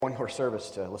one more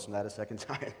service to listen to that a second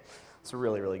time. It's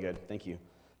really, really good. Thank you.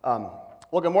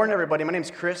 Well, good morning, everybody. My name is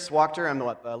Chris Wachter. I'm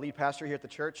the lead pastor here at the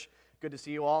church. Good to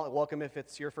see you all. Welcome if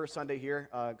it's your first Sunday here.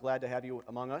 Glad to have you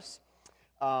among us.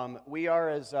 We are,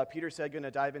 as Peter said, going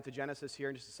to dive into Genesis here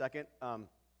in just a second.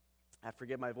 I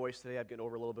forgive my voice today. I'm getting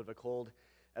over a little bit of a cold,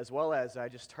 as well as I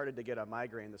just started to get a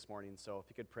migraine this morning. So if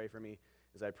you could pray for me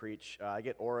as I preach. I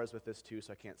get auras with this too,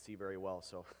 so I can't see very well.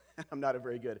 So I'm not a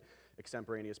very good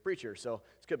extemporaneous preacher, so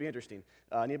this could be interesting.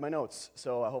 I need my notes,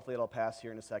 so hopefully it'll pass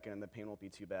here in a second and the pain won't be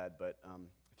too bad. But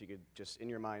if you could just in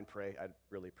your mind pray, I'd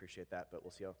really appreciate that. But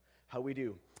we'll see how we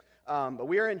do. But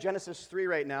we are in Genesis 3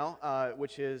 right now,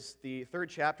 which is the third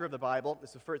chapter of the Bible.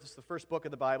 This is the first book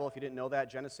of the Bible. If you didn't know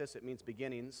that, Genesis, it means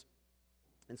beginnings.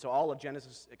 And so all of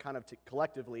Genesis, it kind of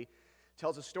collectively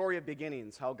tells a story of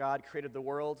beginnings, how God created the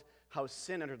world, how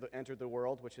sin entered the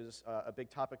world, which is a big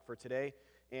topic for today,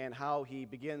 and how he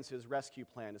begins his rescue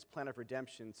plan, his plan of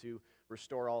redemption to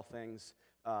restore all things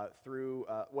through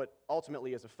what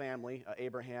ultimately is a family,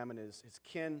 Abraham and his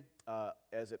kin,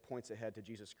 as it points ahead to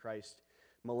Jesus Christ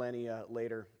millennia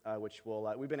later, which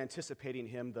we've been anticipating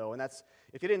him, though. And that's,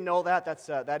 if you didn't know that,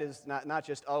 that is not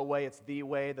just a way, it's the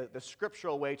way, the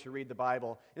scriptural way to read the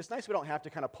Bible. And it's nice we don't have to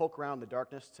kind of poke around the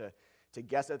darkness to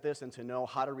guess at this and to know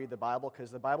how to read the Bible,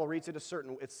 because the Bible reads it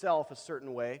itself a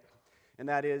certain way, and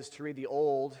that is to read the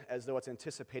old as though it's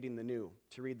anticipating the new,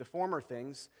 to read the former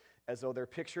things as though they're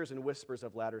pictures and whispers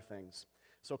of latter things.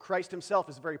 So Christ himself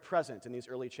is very present in these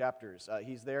early chapters.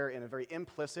 He's there in a very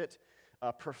implicit,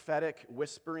 prophetic,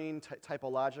 whispering,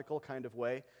 typological kind of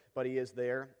way, but he is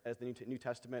there, as the New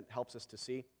Testament helps us to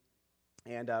see,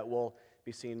 and we'll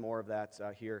be seeing more of that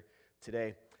here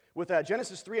today. With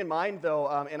Genesis 3 in mind, though,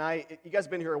 you guys have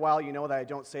been here a while, you know that I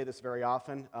don't say this very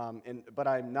often, but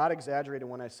I'm not exaggerating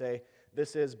when I say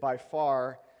this is by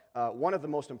far one of the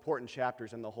most important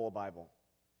chapters in the whole Bible.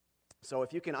 So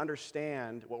if you can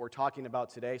understand what we're talking about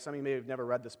today, some of you may have never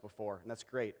read this before, and that's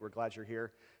great. We're glad you're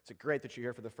here. It's great that you're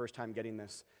here for the first time getting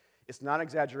this. It's not an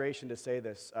exaggeration to say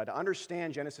this. To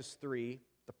understand Genesis 3,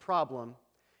 the problem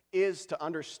is to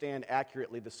understand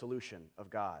accurately the solution of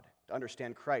God, to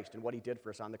understand Christ and what he did for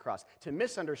us on the cross. To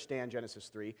misunderstand Genesis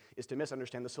 3 is to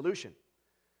misunderstand the solution,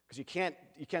 because you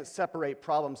can't separate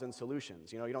problems and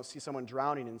solutions. You know, you don't see someone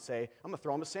drowning and say, I'm going to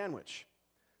throw them a sandwich.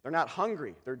 They're not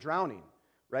hungry, they're drowning,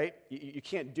 right? You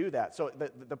can't do that. So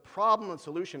the problem and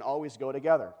solution always go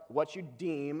together. What you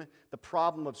deem the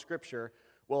problem of Scripture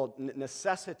will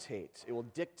necessitate, it will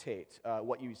dictate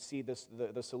what you see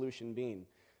the solution being.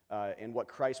 And what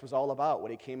Christ was all about,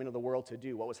 what he came into the world to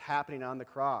do, what was happening on the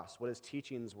cross, what his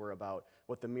teachings were about,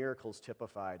 what the miracles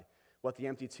typified, what the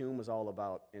empty tomb was all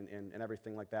about, and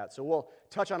everything like that. So we'll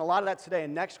touch on a lot of that today,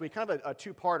 and next week, kind of a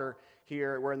two-parter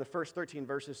here. We're in the first 13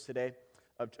 verses today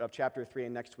of chapter 3,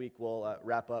 and next week we'll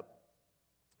wrap up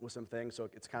with some things. So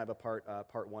it's kind of a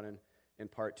part 1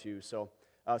 and part 2. So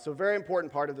very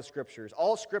important part of the Scriptures.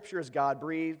 All Scripture is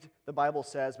God-breathed, the Bible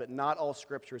says, but not all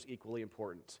Scripture is equally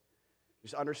important.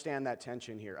 Just understand that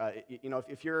tension here.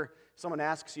 If someone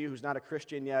asks you who's not a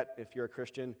Christian yet, if you're a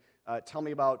Christian, tell me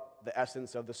about the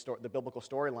essence of the biblical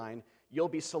storyline, you'll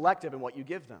be selective in what you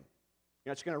give them.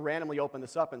 You're not just going to randomly open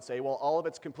this up and say, well, all of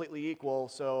it's completely equal,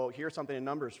 so here's something in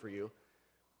Numbers for you,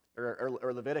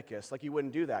 or Leviticus. Like, you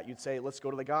wouldn't do that. You'd say, let's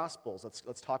go to the Gospels.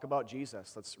 Let's talk about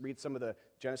Jesus. Let's read some of the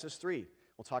Genesis 3.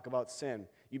 We'll talk about sin.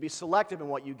 You'd be selective in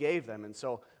what you gave them, and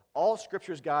so all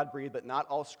Scripture is God-breathed, but not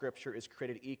all Scripture is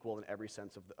created equal in every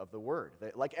sense of the word.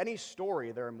 Like any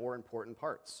story, there are more important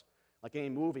parts. Like any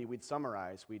movie, we'd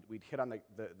summarize. We'd hit on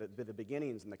the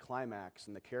beginnings and the climax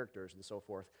and the characters and so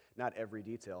forth, not every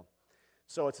detail.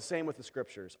 So it's the same with the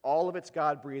Scriptures. All of it's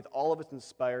God-breathed, all of it's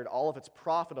inspired, all of it's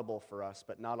profitable for us,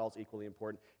 but not all is equally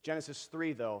important. Genesis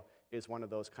 3, though, is one of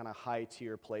those kind of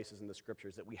high-tier places in the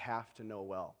Scriptures that we have to know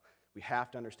well. We have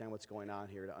to understand what's going on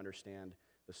here to understand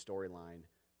the storyline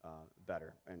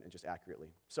better and just accurately.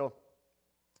 So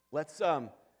let's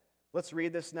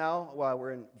read this now. While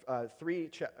we're in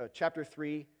chapter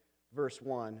 3, verse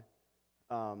 1.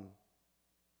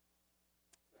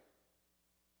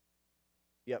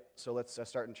 So let's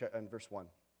start in verse 1.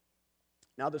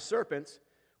 Now the serpent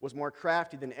was more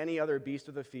crafty than any other beast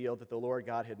of the field that the Lord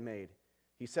God had made.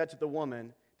 He said to the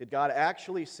woman, did God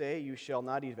actually say, you shall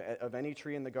not eat of any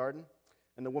tree in the garden?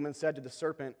 And the woman said to the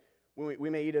serpent, we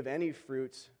may eat of any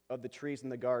fruit of the trees in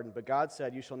the garden, but God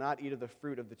said, you shall not eat of the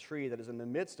fruit of the tree that is in the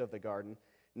midst of the garden,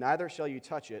 neither shall you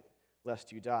touch it,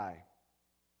 lest you die.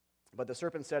 But the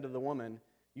serpent said to the woman,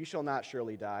 you shall not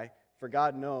surely die, for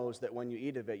God knows that when you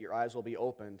eat of it, your eyes will be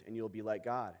opened, and you will be like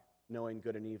God, knowing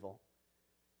good and evil.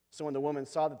 So when the woman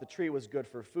saw that the tree was good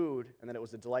for food, and that it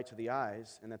was a delight to the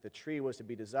eyes, and that the tree was to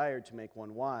be desired to make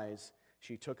one wise,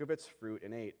 she took of its fruit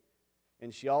and ate.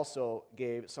 And she also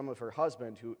gave some of her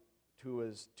husband who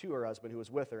was to her husband who was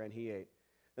with her, and he ate.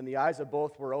 Then the eyes of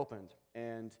both were opened,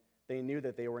 and they knew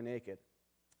that they were naked.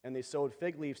 And they sewed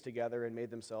fig leaves together and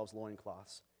made themselves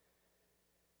loincloths.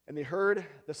 And they heard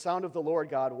the sound of the Lord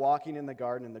God walking in the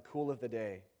garden in the cool of the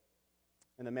day.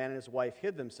 And the man and his wife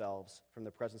hid themselves from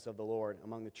the presence of the Lord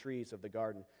among the trees of the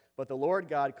garden. But the Lord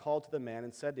God called to the man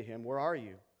and said to him, "Where are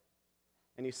you?"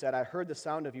 And he said, "I heard the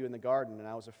sound of you in the garden, and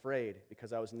I was afraid,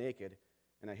 because I was naked,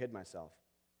 and I hid myself."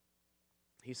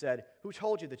 He said, "Who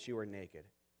told you that you were naked?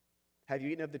 Have you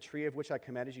eaten of the tree of which I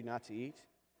commanded you not to eat?"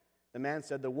 The man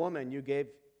said, "The woman you gave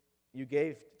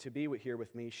to be here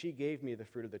with me, she gave me the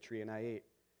fruit of the tree, and I ate."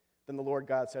 Then the Lord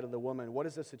God said to the woman, "What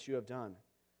is this that you have done?"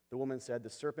 The woman said, "The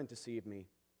serpent deceived me,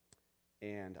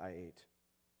 and I ate."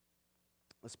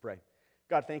 Let's pray.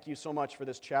 God, thank you so much for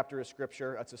this chapter of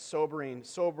Scripture. It's a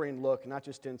sobering look, not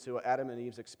just into Adam and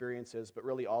Eve's experiences, but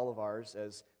really all of ours,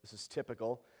 as this is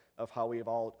typical of how we have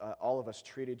all of us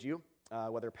treated you,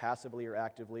 whether passively or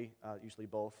actively, usually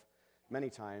both, many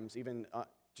times, even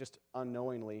just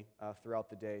unknowingly throughout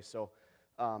the day. So,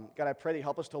 God, I pray that you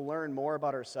help us to learn more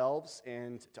about ourselves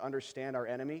and to understand our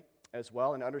enemy as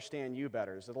well, and to understand you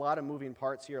better. There's a lot of moving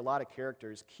parts here, a lot of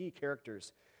characters, key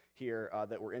characters here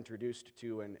that we're introduced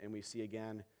to and we see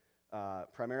again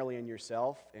primarily in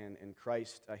yourself and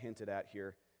Christ hinted at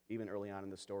here even early on in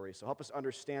the story. So help us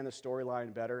understand the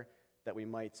storyline better, that we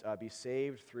might be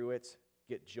saved through it,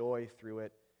 get joy through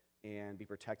it, and be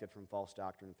protected from false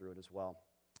doctrine through it as well.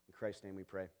 In Christ's name we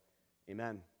pray.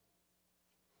 Amen.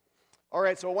 All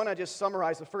right, so I want to just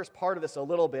summarize the first part of this a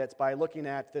little bit by looking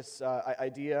at this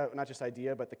idea, not just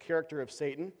idea, but the character of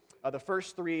Satan. The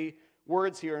first three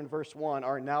words here in verse 1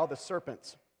 are "now the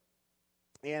serpent."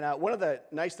 And one of the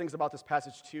nice things about this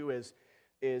passage, too,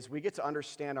 is we get to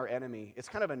understand our enemy. It's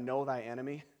kind of a know thy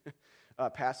enemy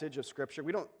passage of Scripture.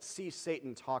 We don't see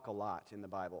Satan talk a lot in the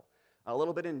Bible. A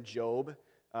little bit in Job,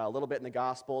 a little bit in the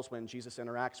Gospels when Jesus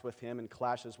interacts with him and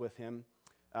clashes with him.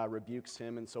 Rebukes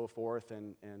him and so forth,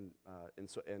 and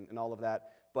all of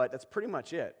that. But that's pretty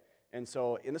much it. And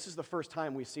this is the first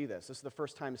time we see this. This is the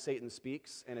first time Satan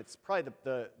speaks, and it's probably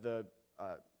the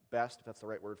best, if that's the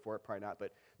right word for it, probably not,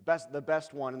 but the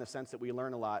best one in the sense that we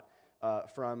learn a lot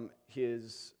from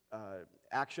his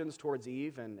actions towards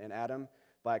Eve and Adam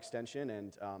by extension,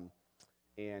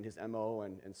 and his MO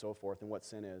and so forth, and what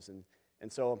sin is.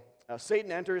 And so Satan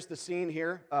enters the scene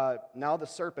here, now the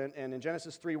serpent, and in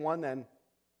Genesis 3:1 then,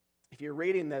 if you're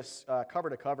reading this cover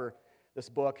to cover, this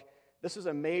book, this is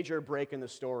a major break in the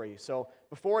story. So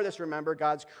before this, remember,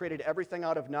 God's created everything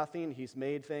out of nothing. He's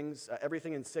made things,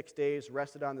 everything in 6 days,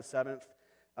 rested on the seventh.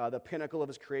 The pinnacle of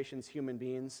his creation is human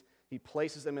beings. He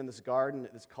places them in this garden.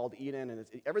 It's called Eden,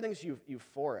 and everything's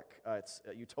euphoric. It's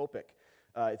utopic.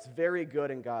 It's very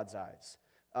good in God's eyes.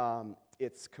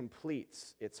 It's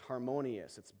complete. It's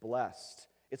harmonious. It's blessed.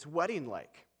 It's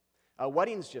wedding-like.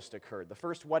 Weddings just occurred, the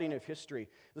first wedding of history.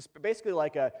 This is basically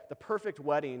like the perfect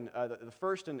wedding, the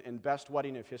first and best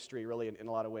wedding of history, really, in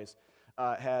a lot of ways,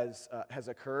 has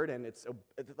occurred, and it's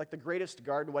like the greatest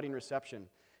garden wedding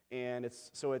reception. And it's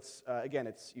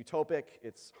utopic,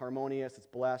 it's harmonious, it's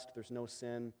blessed, there's no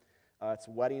sin, it's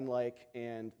wedding-like,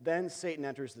 and then Satan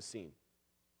enters the scene.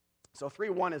 So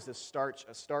 3:1 is this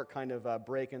a stark kind of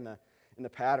break in the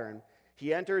pattern.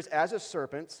 He enters as a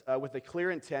serpent with a clear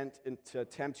intent to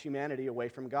tempt humanity away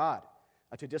from God,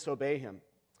 to disobey him.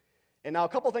 And now a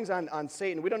couple things on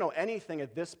Satan. We don't know anything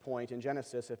at this point in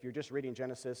Genesis. If you're just reading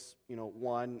Genesis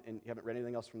 1 and you haven't read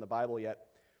anything else from the Bible yet,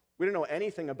 we don't know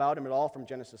anything about him at all from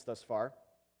Genesis thus far.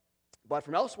 But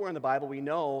from elsewhere in the Bible, we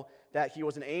know that he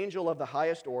was an angel of the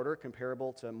highest order,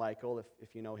 comparable to Michael,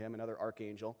 if you know him, another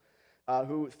archangel,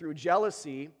 who through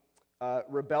jealousy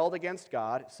rebelled against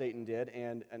God, Satan did,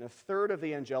 and a third of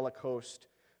the angelic host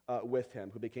with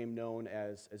him, who became known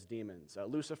as demons.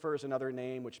 Lucifer is another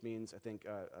name, which means, I think,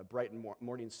 a bright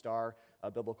morning star,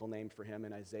 a biblical name for him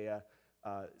in Isaiah.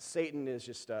 Satan is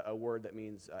just a word that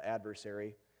means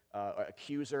adversary.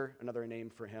 Accuser, another name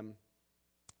for him.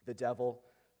 The devil.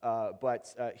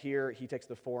 But here he takes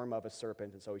the form of a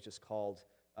serpent, and so he's just called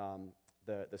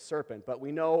the serpent. But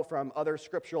we know from other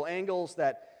scriptural angles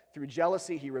that through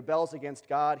jealousy he rebels against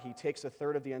God. He takes a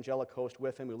third of the angelic host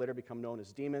with him, who later become known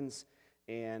as demons,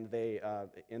 and they,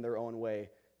 in their own way,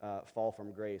 fall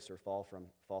from grace or fall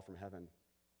from heaven.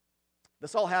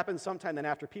 This all happened sometime then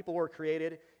after people were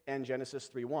created in Genesis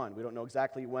 3:1. We don't know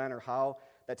exactly when or how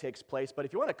that takes place, but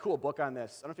if you want a cool book on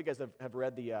this, I don't know if you guys have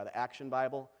read the Action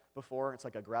Bible before. It's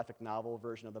like a graphic novel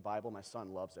version of the Bible. My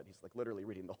son loves it. He's like literally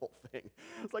reading the whole thing.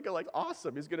 It's like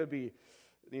awesome. He's going to be,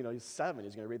 he's 7.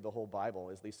 He's going to read the whole Bible,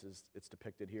 at least as it's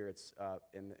depicted here. It's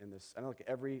in this, I don't think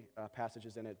every passage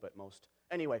is in it, but most.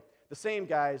 Anyway, the same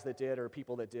guys that did, or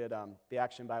people that did the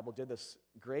Action Bible, did this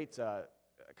great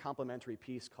complimentary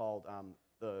piece called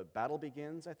The Battle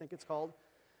Begins, I think it's called.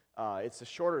 It's a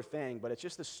shorter thing, but it's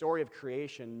just the story of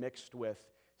creation mixed with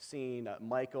seeing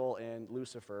Michael and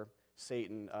Lucifer,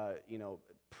 Satan,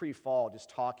 pre-fall, just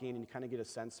talking, and you kind of get a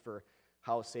sense for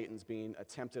how Satan's being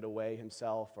tempted away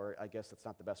himself, or I guess that's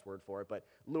not the best word for it, but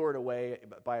lured away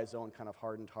by his own kind of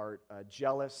hardened heart,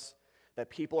 jealous that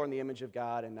people are in the image of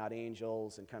God and not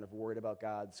angels, and kind of worried about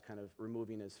God's kind of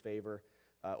removing his favor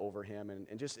over him,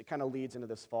 and just it kind of leads into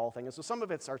this fall thing. And so some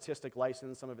of it's artistic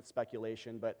license, some of it's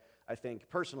speculation, but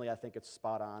personally, I think it's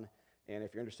spot on. And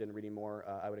if you're interested in reading more,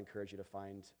 I would encourage you to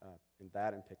find in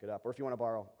that and pick it up. Or if you want to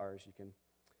borrow ours,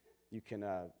 you can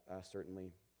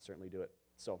certainly do it.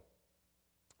 So,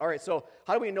 all right. So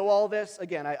how do we know all this?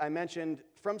 Again, I mentioned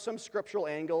from some scriptural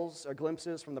angles or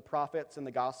glimpses from the prophets and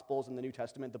the Gospels and the New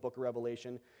Testament, the Book of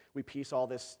Revelation. We piece all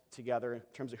this together in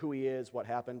terms of who he is, what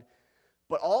happened,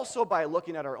 but also by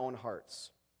looking at our own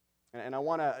hearts. And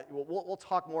we'll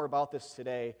talk more about this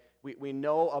today. We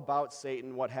know about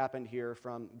Satan, what happened here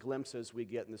from glimpses we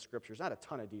get in the Scriptures. Not a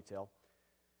ton of detail.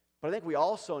 But I think we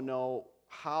also know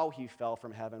how he fell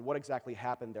from heaven, what exactly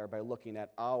happened there by looking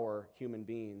at our human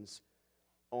beings'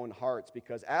 own hearts.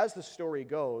 Because as the story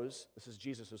goes, this is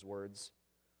Jesus' words,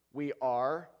 we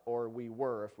are, or we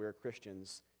were, if we're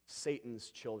Christians, Satan's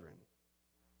children.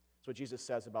 That's what Jesus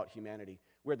says about humanity.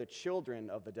 We're the children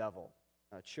of the devil,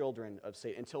 children of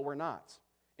Satan, until we're not.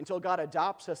 Until God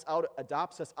adopts us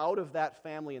out of that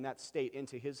family and that state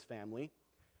into his family,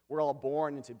 we're all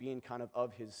born into being kind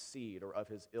of his seed or of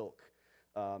his ilk,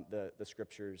 the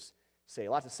Scriptures say.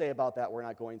 A lot to say about that. We're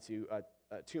not going to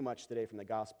too much today from the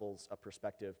Gospels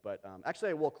perspective, but actually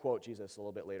I will quote Jesus a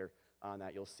little bit later on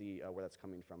that. You'll see where that's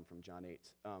coming from John 8.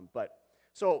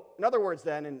 So in other words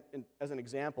then, as an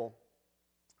example,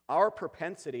 our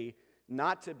propensity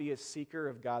not to be a seeker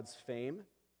of God's fame,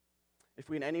 if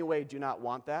we in any way do not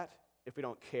want that, if we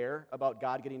don't care about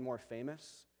God getting more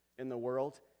famous in the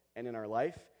world and in our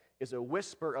life, is a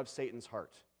whisper of Satan's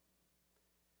heart.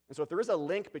 And so if there is a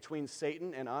link between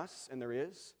Satan and us, and there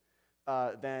is,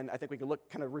 then I think we can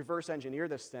kind of reverse engineer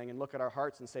this thing and look at our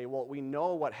hearts and say, well, we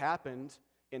know what happened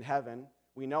in heaven.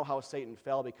 We know how Satan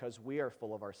fell because we are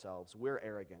full of ourselves. We're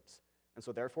arrogant. And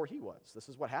so therefore he was. This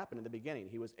is what happened in the beginning.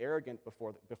 He was arrogant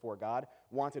before God,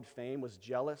 wanted fame, was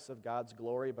jealous of God's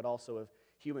glory, but also of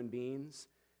human beings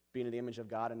being in the image of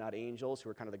God and not angels, who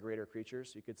are kind of the greater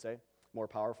creatures, you could say, more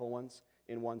powerful ones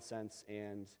in one sense,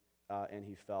 and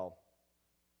he fell.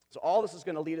 So all this is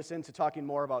going to lead us into talking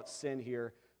more about sin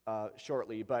here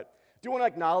shortly. But I do want to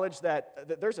acknowledge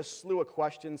that there's a slew of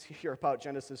questions here about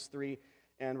Genesis 3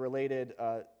 and related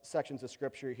sections of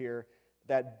Scripture here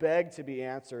that beg to be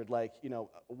answered, like,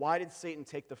 why did Satan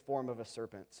take the form of a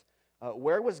serpent?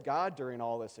 Where was God during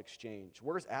all this exchange?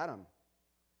 Where's Adam?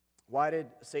 Why did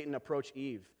Satan approach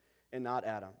Eve and not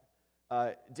Adam?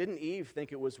 Didn't Eve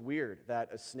think it was weird that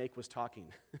a snake was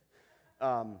talking?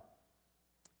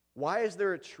 Why is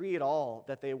there a tree at all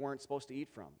that they weren't supposed to eat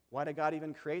from? Why did God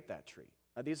even create that tree?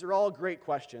 These are all great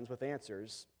questions with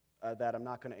answers that I'm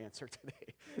not going to answer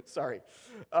today. Sorry.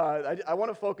 I want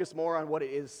to focus more on what it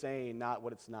is saying, not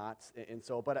what it's not. And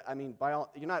so, but I mean,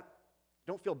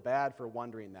 don't feel bad for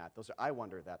wondering that. I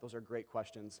wonder that. Those are great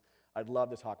questions. I'd love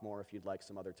to talk more if you'd like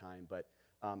some other time. But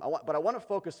I want to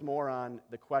focus more on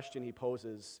the question he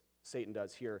poses, Satan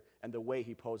does here, and the way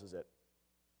he poses it.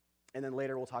 And then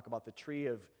later we'll talk about the tree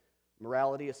of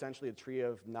morality, essentially, the tree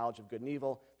of knowledge of good and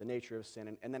evil, the nature of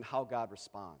sin, and then how God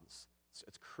responds.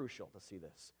 It's crucial to see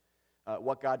this.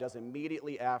 What God does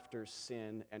immediately after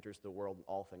sin enters the world and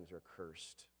all things are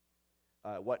cursed.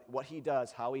 What he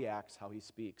does, how he acts, how he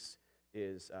speaks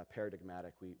is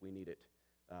paradigmatic. We need it.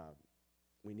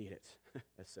 We need it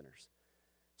as sinners.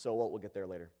 So we'll get there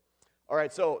later. All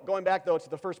right, so going back, though, to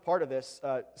the first part of this,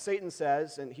 Satan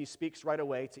says, and he speaks right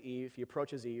away to Eve. He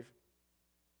approaches Eve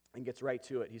and gets right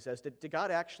to it. He says, did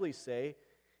God actually say,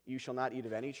 you shall not eat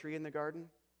of any tree in the garden?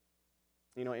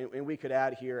 And we could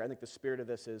add here, I think the spirit of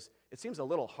this is, it seems a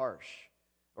little harsh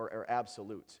or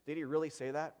absolute. Did he really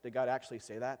say that? Did God actually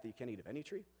say that you can't eat of any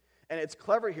tree? And it's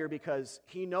clever here because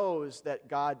he knows that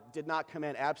God did not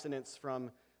command abstinence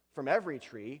from every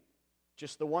tree,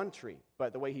 just the one tree.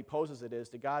 But the way he poses it is,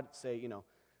 did God say,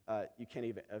 you can't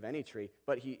eat of any tree?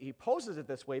 But he poses it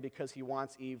this way because he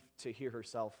wants Eve to hear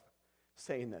herself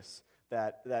saying this.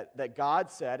 that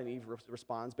God said, and Eve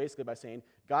responds basically by saying,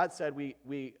 God said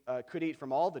we could eat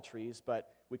from all the trees, but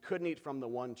we couldn't eat from the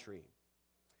one tree.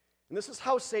 And this is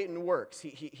how Satan works.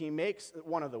 He makes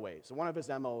one of the ways, one of his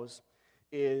MOs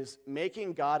is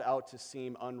making God out to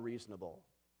seem unreasonable,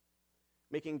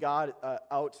 making God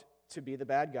out to be the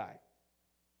bad guy.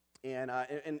 And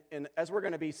as we're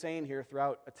going to be saying here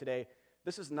throughout today,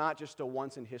 this is not just a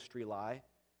once-in-history lie.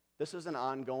 This is an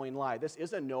ongoing lie. This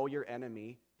is a know your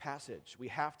enemy passage. We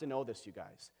have to know this, you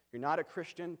guys. If you're not a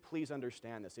Christian, please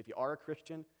understand this. If you are a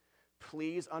Christian,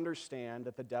 please understand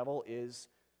that the devil is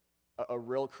a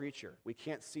real creature. We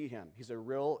can't see him. He's a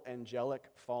real angelic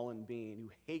fallen being who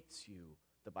hates you,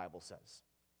 the Bible says.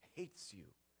 Hates you.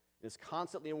 And is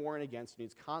constantly warring against you.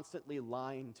 He's constantly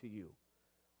lying to you.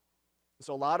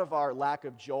 So a lot of our lack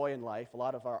of joy in life, a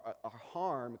lot of our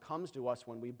harm comes to us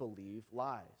when we believe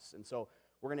lies. And so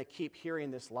we're going to keep hearing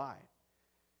this lie.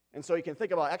 And so you can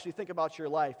think about your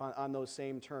life on those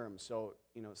same terms. So,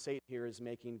 Satan here is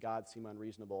making God seem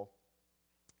unreasonable.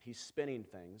 He's spinning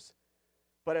things.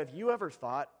 But have you ever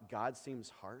thought God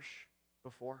seems harsh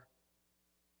before?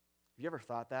 Have you ever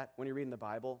thought that when you're reading the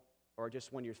Bible or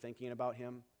just when you're thinking about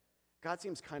him? God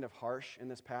seems kind of harsh in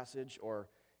this passage, or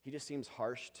he just seems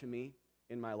harsh to me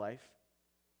in my life.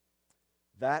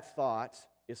 That thought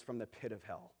is from the pit of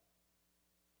hell.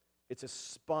 It's a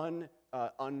spun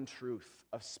untruth,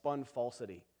 a spun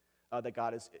falsity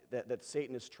that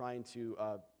Satan is trying to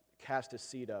cast a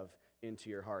seed of into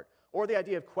your heart. Or the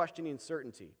idea of questioning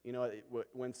certainty.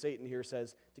 When Satan here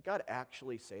says, did God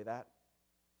actually say that?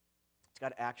 Did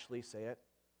God actually say it?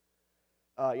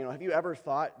 Have you ever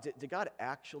thought, did God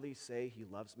actually say he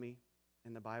loves me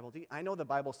in the Bible? I know the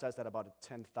Bible says that about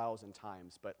 10,000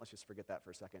 times, but let's just forget that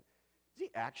for a second. Did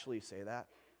he actually say that?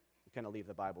 You kind of leave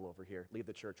the Bible over here, leave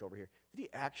the church over here. Did he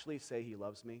actually say he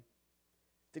loves me?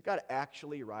 Did God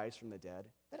actually rise from the dead?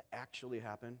 Did that actually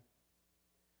happen?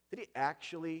 Did he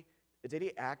actually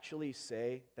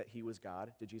say that he was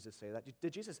God? Did Jesus say that?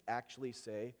 Did Jesus actually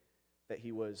say that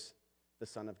he was the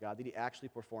Son of God? Did he actually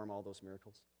perform all those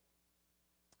miracles?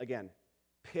 Again,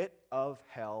 pit of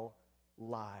hell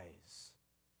lies.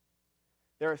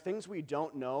 There are things we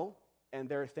don't know, and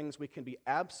there are things we can be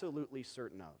absolutely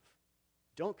certain of.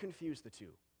 Don't confuse the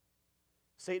two.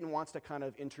 Satan wants to kind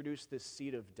of introduce this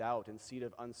seed of doubt and seed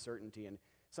of uncertainty, and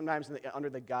sometimes under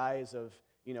the guise of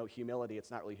humility. It's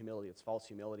not really humility, it's false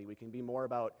humility. We can be more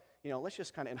about, let's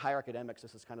just kind of, in higher academics,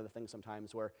 this is kind of the thing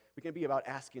sometimes where we can be about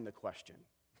asking the question.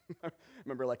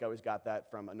 Remember, I always got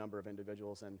that from a number of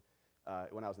individuals and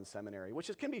when I was in seminary, which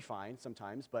can be fine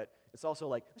sometimes, but it's also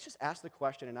let's just ask the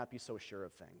question and not be so sure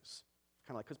of things.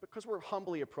 Kind of because we're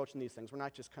humbly approaching these things. We're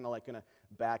not just kind of going to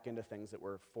back into things that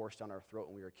were forced down our throat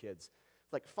when we were kids.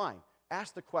 It's fine.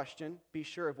 Ask the question, be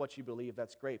sure of what you believe,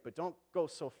 that's great, but don't go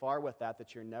so far with that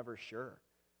you're never sure.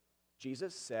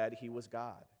 Jesus said he was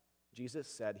God. Jesus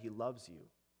said he loves you.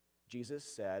 Jesus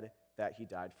said that he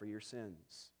died for your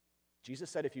sins. Jesus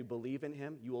said if you believe in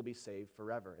him, you will be saved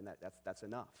forever, and that's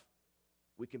enough.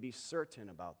 We can be certain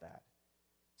about that.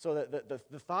 So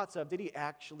the thoughts of, did he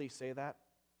actually say that,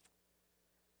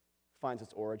 finds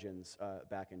its origins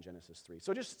back in Genesis 3.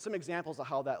 So just some examples of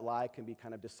how that lie can be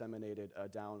kind of disseminated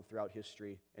down throughout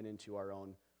history and into our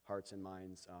own hearts and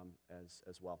minds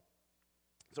as well.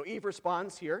 So Eve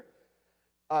responds here.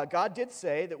 God did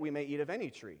say that we may eat of any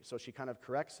tree. So she kind of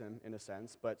corrects him in a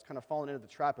sense, but it's kind of fallen into the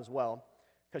trap as well,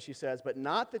 because she says, but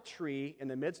not the tree in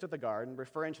the midst of the garden,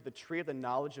 referring to the tree of the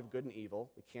knowledge of good and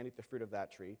evil. We can't eat the fruit of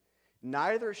that tree.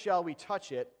 Neither shall we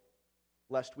touch it,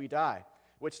 lest we die.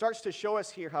 Which starts to show us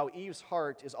here how Eve's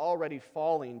heart is already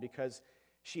falling because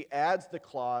she adds the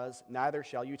clause, neither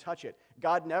shall you touch it.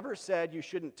 God never said you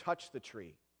shouldn't touch the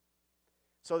tree.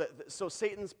 So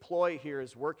Satan's ploy here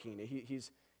is working.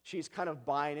 She's kind of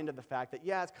buying into the fact that,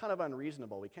 it's kind of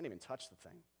unreasonable. We can't even touch the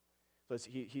thing. So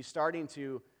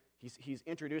he's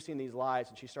introducing these lies,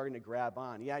 and she's starting to grab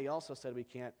on. He also said we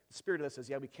can't. The spirit of this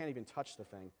says, we can't even touch the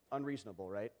thing.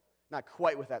 Unreasonable, right? Not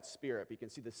quite with that spirit, but you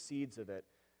can see the seeds of it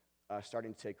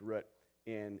starting to take root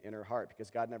in her heart,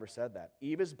 because God never said that.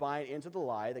 Eve is buying into the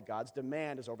lie that God's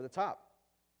demand is over the top.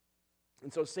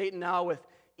 And so Satan now, with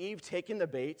Eve taking the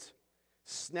bait,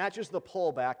 snatches the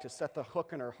pole back to set the hook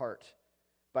in her heart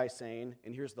by saying,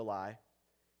 and here's the lie,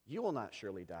 you will not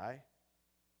surely die.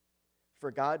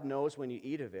 For God knows when you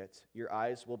eat of it, your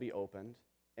eyes will be opened,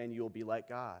 and you will be like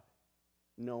God,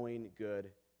 knowing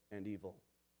good and evil.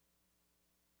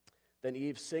 Then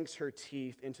Eve sinks her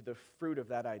teeth into the fruit of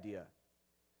that idea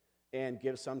and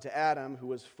gives some to Adam, who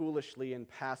was foolishly and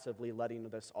passively letting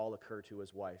this all occur to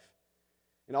his wife.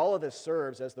 And all of this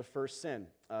serves as the first sin,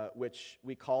 which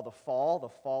we call the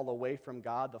fall away from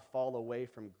God, the fall away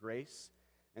from grace,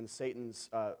 and Satan's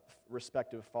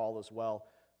respective fall as well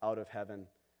out of heaven,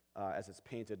 as it's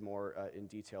painted more in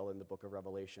detail in the book of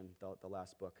Revelation, the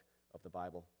last book of the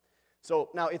Bible. So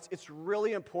now it's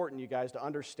really important, you guys, to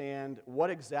understand what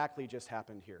exactly just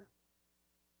happened here.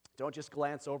 Don't just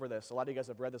glance over this. A lot of you guys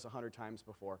have read this 100 times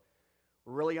before.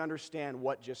 Really understand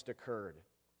what just occurred.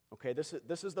 Okay,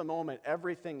 this is the moment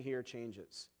everything here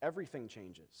changes. Everything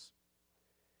changes.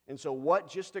 And so what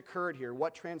just occurred here,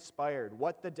 what transpired,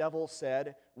 what the devil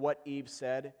said, what Eve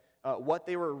said, what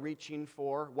they were reaching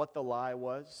for, what the lie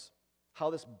was, how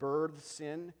this birthed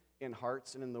sin in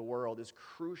hearts and in the world is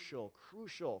crucial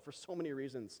for so many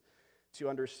reasons to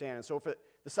understand. And so for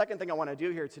the second thing I want to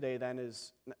do here today then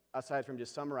is, aside from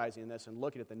just summarizing this and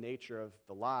looking at the nature of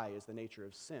the lie, is the nature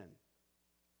of sin.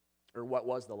 Or what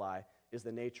was the lie is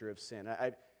the nature of sin.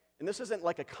 And this isn't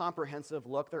like a comprehensive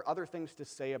look. There are other things to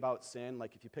say about sin,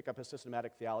 like if you pick up a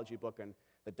systematic theology book and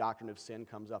the doctrine of sin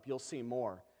comes up, you'll see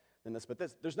more than this. But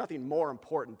there's nothing more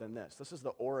important than this. This is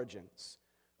the origins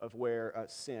of where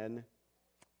sin,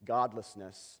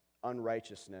 godlessness,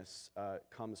 unrighteousness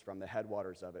comes from, the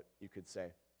headwaters of it, you could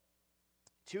say.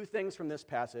 Two things from this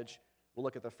passage. We'll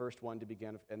look at the first one to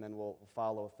begin, and then we'll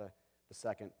follow with the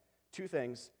second. Two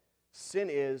things. Sin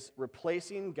is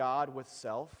replacing God with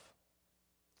self.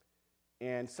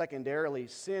 And secondarily,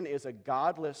 sin is a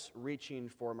godless reaching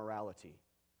for morality,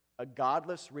 a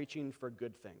godless reaching for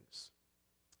good things.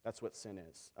 That's what sin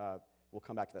is. We'll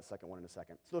come back to that second one in a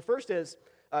second. So the first is,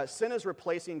 sin is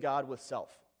replacing God with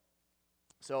self.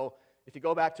 So if you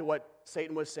go back to what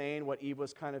Satan was saying, what Eve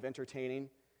was kind of entertaining,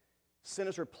 sin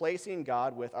is replacing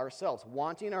God with ourselves,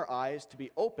 wanting our eyes to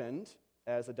be opened,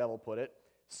 as the devil put it,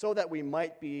 so that we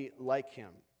might be like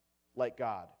him, like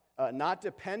God. Not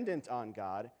dependent on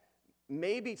God,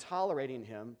 maybe tolerating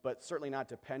him, but certainly not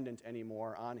dependent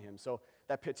anymore on him. So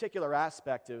that particular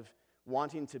aspect of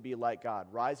wanting to be like God,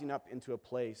 rising up into a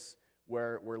place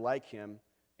where we're like him,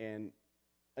 and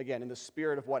again, in the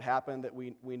spirit of what happened that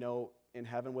we know in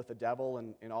heaven with the devil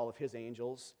and all of his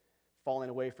angels, falling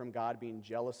away from God, being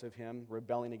jealous of him,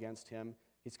 rebelling against him,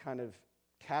 he's kind of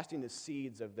casting the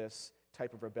seeds of this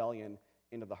type of rebellion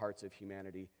into the hearts of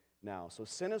humanity now. So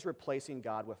sin is replacing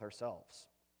God with ourselves,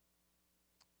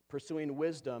 pursuing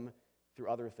wisdom through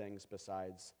other things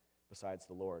besides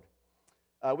the Lord.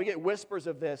 We get whispers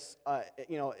of this,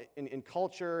 in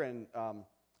culture, and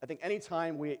I think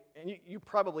anytime you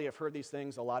probably have heard these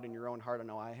things a lot in your own heart. I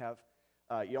know I have.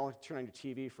 You only turn on your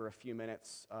TV for a few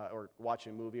minutes or watch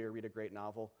a movie or read a great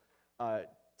novel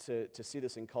to see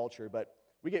this in culture, but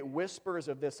we get whispers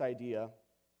of this idea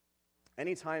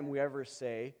anytime we ever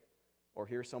say or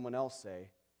hear someone else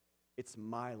say, "It's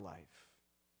my life."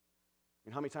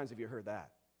 And how many times have you heard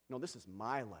that? No, this is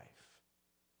my life.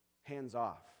 Hands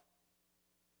off.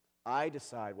 I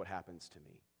decide what happens to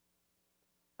me.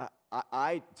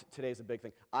 Today's a big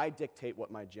thing. I dictate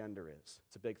what my gender is.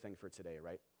 It's a big thing for today,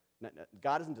 right?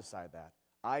 God doesn't decide that.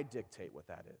 I dictate what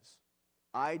that is.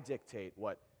 I dictate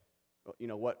what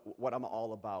I'm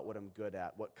all about, what I'm good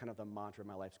at, what kind of the mantra of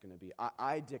my life's going to be.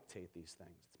 I dictate these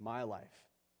things. It's my life.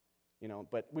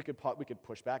 But we could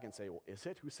push back and say, well, is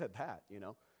it? Who said that?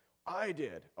 I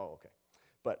did. Oh, okay.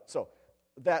 But so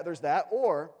there's that,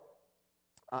 or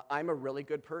I'm a really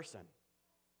good person.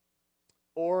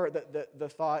 Or the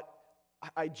thought,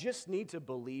 I just need to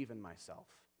believe in myself.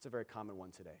 It's a very common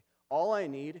one today. All I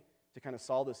need to kind of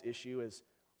solve this issue is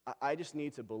I just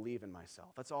need to believe in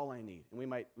myself. That's all I need. And we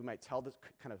might tell this,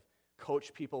 kind of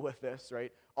coach people with this,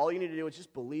 right? All you need to do is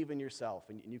just believe in yourself,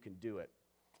 and you can do it.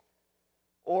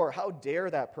 Or how dare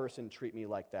that person treat me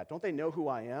like that? Don't they know who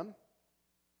I am?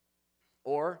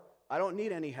 Or I don't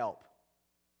need any help.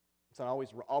 It's not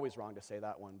always wrong to say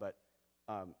that one, but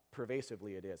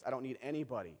pervasively it is. I don't need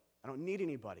anybody. I don't need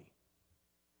anybody.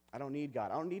 I don't need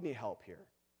God. I don't need any help here.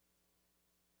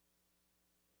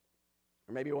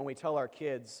 Or maybe when we tell our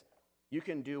kids, you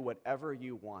can do whatever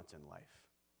you want in life.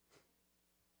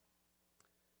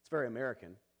 It's very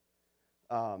American,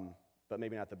 but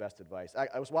maybe not the best advice.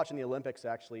 I was watching the Olympics,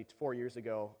 actually, 4 years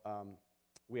ago.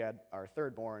 We had our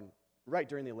third born right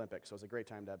during the Olympics, so it was a great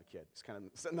time to have a kid. Just kind of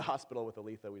sit in the hospital with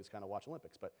Aletha. We just kind of watch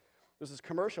Olympics. But there's this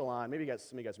commercial on, maybe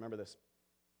some of you guys remember this,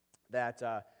 that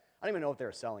I don't even know what they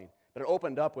were selling, but it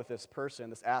opened up with this person,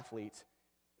 this athlete,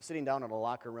 sitting down on a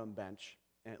locker room bench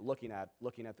and looking at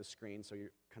the screen, so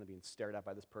you're kind of being stared at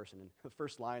by this person. And the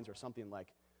first lines are something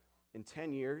like, in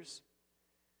 10 years,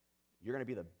 you're going to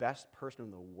be the best person in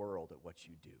the world at what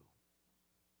you do.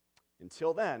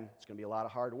 Until then, it's going to be a lot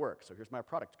of hard work. So here's my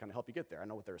product to kind of help you get there. I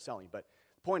know what they were selling, but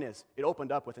Point is, it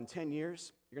opened up within 10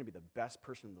 years, you're going to be the best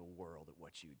person in the world at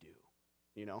what you do.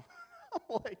 You know?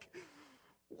 I'm like,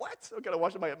 what? I'm going to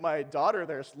watch my daughter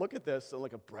there look at this and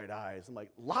look at bright eyes. I'm like,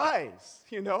 lies,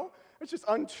 you know? It's just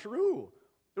untrue.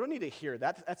 You don't need to hear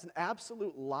that. That's an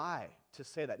absolute lie to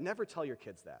say that. Never tell your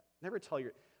kids that. Never tell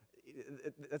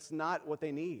that's not what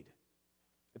they need.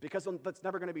 Because that's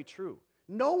never going to be true.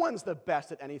 No one's the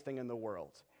best at anything in the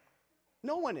world.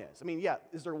 No one is. I mean, yeah,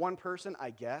 is there one person? I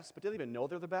guess, but do they even know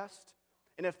they're the best?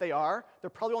 And if they are,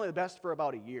 they're probably only the best for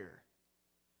about a year,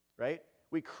 right?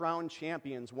 We crown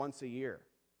champions once a year,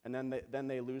 and then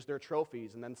they lose their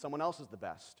trophies, and then someone else is the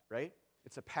best, right?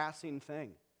 It's a passing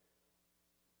thing.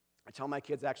 I tell my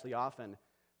kids actually often,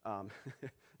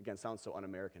 again, sounds so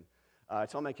un-American. I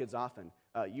tell my kids often,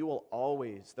 there will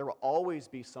always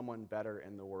be someone better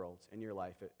in the world, in your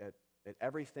life, at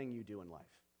everything you do in life.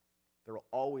 There will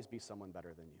always be someone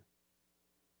better than you.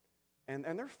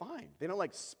 And they're fine. They don't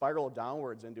like spiral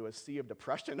downwards into a sea of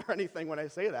depression or anything when I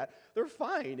say that. They're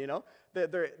fine, you know.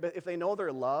 But if they know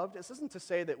they're loved, this isn't to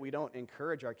say that we don't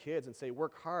encourage our kids and say,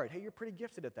 work hard. Hey, you're pretty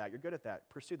gifted at that. You're good at that.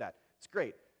 Pursue that. It's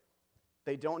great.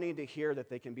 They don't need to hear that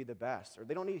they can be the best, or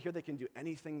they don't need to hear they can do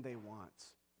anything they want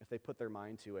if they put their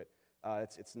mind to it.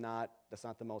 That's not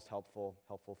the most helpful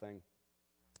thing.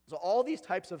 So all these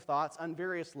types of thoughts on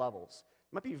various levels.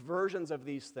 There might be versions of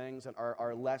these things that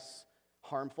are less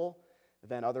harmful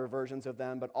than other versions of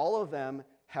them, but all of them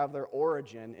have their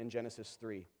origin in Genesis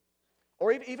 3.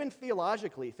 Or even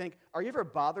theologically, are you ever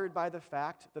bothered by the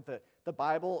fact that the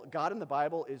Bible, God in the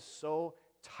Bible, is so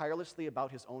tirelessly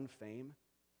about his own fame?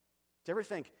 Do you ever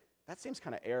think, that seems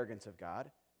kind of arrogant of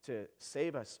God to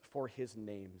save us for his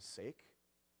name's sake?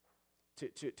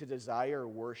 To desire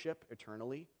worship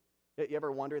eternally? You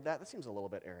ever wondered that? That seems a little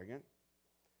bit arrogant.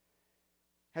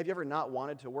 Have you ever not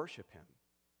wanted to worship him?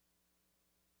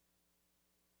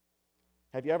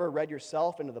 Have you ever read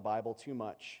yourself into the Bible too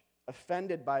much,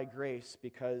 offended by grace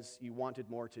because you wanted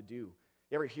more to do?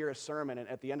 You ever hear a sermon, and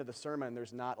at the end of the sermon,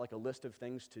 there's not like a list of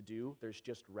things to do, there's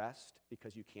just rest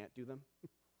because you can't do them?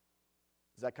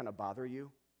 Does that kind of bother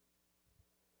you?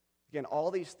 Again,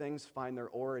 all these things find their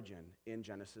origin in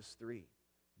Genesis 3.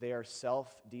 They are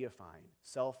self-deifying,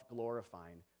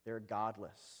 self-glorifying. They're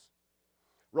godless.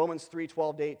 Romans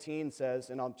 3:12-18 says,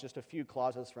 and just a few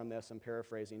clauses from this, I'm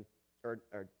paraphrasing,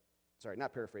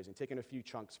 not paraphrasing, taking a few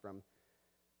chunks from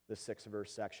the 6th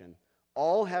verse section.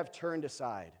 All have turned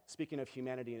aside, speaking of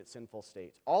humanity in its sinful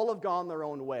state. All have gone their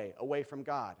own way, away from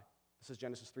God. This is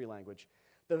Genesis 3 language.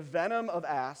 The venom of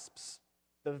asps,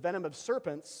 the venom of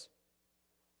serpents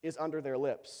is under their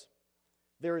lips.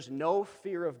 There is no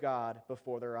fear of God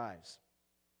before their eyes.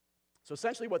 So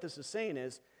essentially what this is saying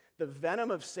is the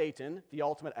venom of Satan, the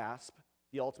ultimate asp,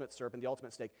 the ultimate serpent, the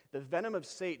ultimate snake, the venom of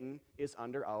Satan is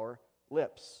under our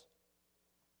lips.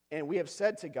 And we have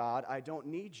said to God, I don't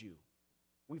need you.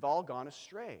 We've all gone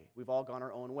astray. We've all gone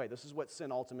our own way. This is what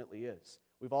sin ultimately is.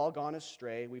 We've all gone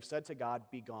astray. We've said to God,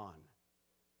 be gone.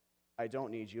 I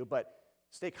don't need you, but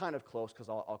stay kind of close because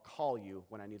I'll call you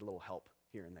when I need a little help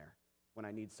here and there, when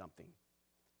I need something.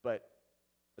 But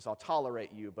so I'll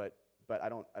tolerate you, but I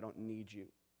don't need you.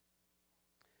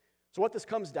 So what this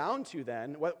comes down to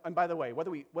then, and by the way,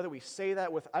 whether we say that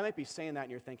I might be saying that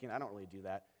and you're thinking, I don't really do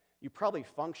that. You probably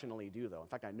functionally do, though. In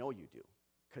fact, I know you do,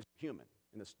 because you're human.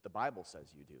 And the Bible says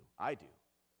you do. I do.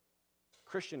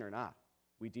 Christian or not,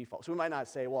 we default. So we might not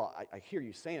say, well, I hear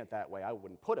you saying it that way. I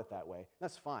wouldn't put it that way.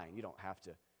 That's fine. You don't have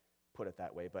to put it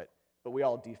that way. But we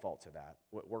all default to that.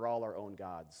 We're all our own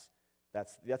gods.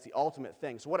 That's the ultimate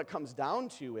thing. So what it comes down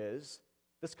to is,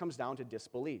 this comes down to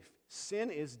disbelief. Sin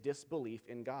is disbelief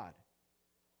in God.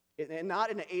 And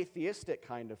not in an atheistic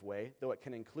kind of way, though it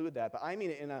can include that, but I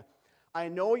mean it in a, I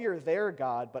know you're there,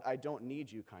 God, but I don't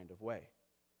need you kind of way.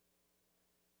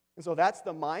 And so that's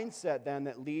the mindset then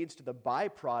that leads to the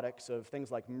byproducts of things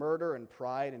like murder and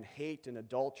pride and hate and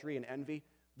adultery and envy.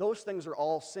 Those things are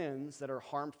all sins that are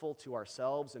harmful to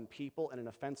ourselves and people and an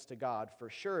offense to God for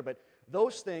sure, but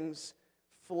those things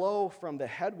flow from the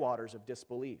headwaters of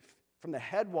disbelief, from the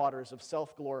headwaters of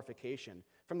self-glorification,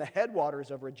 from the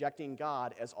headwaters of rejecting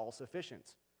God as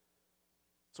all-sufficient.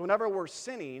 So whenever we're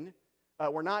sinning,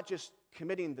 we're not just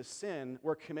committing the sin,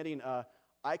 we're committing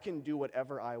I can do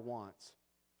whatever I want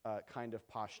kind of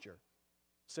posture,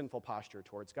 sinful posture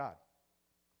towards God.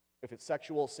 If it's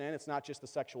sexual sin, it's not just the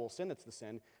sexual sin that's the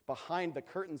sin. Behind the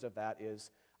curtains of that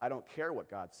is, I don't care what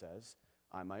God says,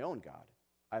 I'm my own God.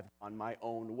 I've gone my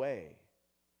own way.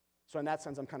 So in that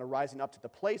sense, I'm kind of rising up to the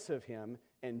place of him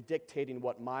and dictating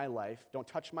what my life, don't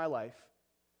touch my life,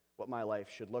 what my life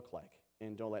should look like.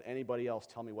 And don't let anybody else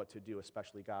tell me what to do,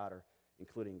 especially God or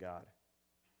including God.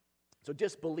 So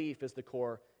disbelief is the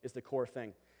core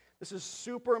thing. This is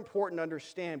super important to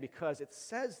understand because it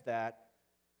says that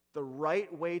the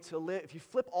right way to live, if you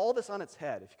flip all this on its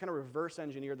head, if you kind of reverse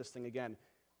engineer this thing again,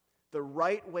 the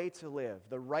right way to live,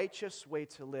 the righteous way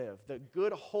to live, the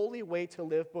good, holy way to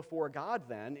live before God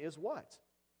then is what?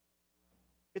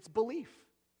 It's belief,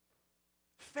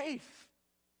 faith,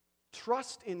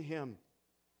 trust in Him,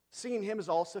 seeing Him as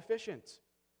all sufficient,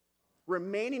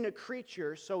 remaining a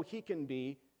creature so He can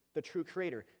be the true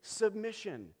creator,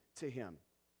 submission to Him.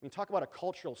 We talk about a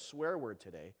cultural swear word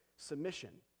today,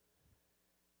 submission.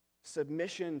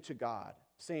 Submission to God,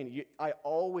 saying, I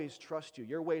always trust you.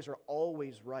 Your ways are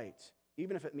always right,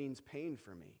 even if it means pain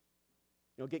for me.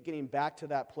 Getting back to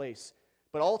that place.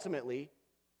 But ultimately,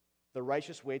 the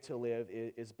righteous way to live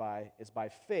is by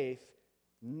faith,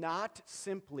 not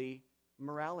simply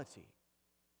morality.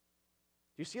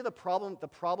 Do you see the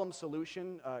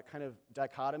problem-solution kind of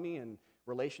dichotomy and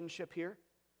relationship here?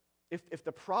 If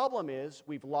the problem is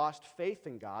we've lost faith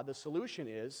in God, the solution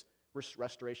is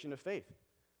restoration of faith.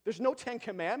 There's no 10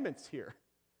 commandments here.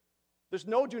 There's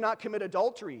no do not commit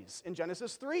adulteries in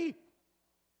Genesis 3.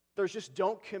 There's just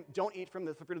don't eat from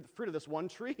the fruit of this one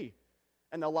tree.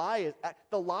 And the lie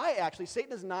actually,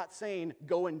 Satan is not saying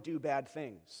go and do bad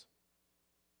things.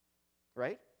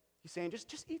 Right? He's saying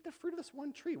just eat the fruit of this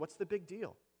one tree. What's the big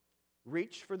deal?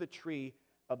 Reach for the tree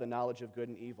of the knowledge of good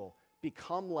and evil.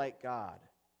 Become like God.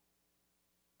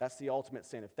 That's the ultimate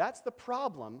sin. If that's the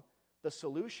problem, the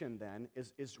solution then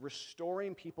is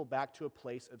restoring people back to a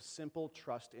place of simple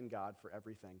trust in God for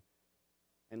everything.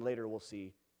 And later we'll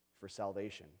see for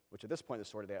salvation, which at this point in the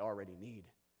story they already need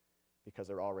because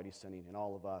they're already sinning, and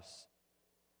all of us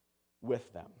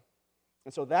with them.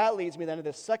 And so that leads me then to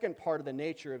the second part of the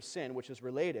nature of sin, which is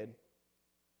related,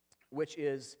 which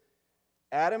is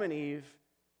Adam and Eve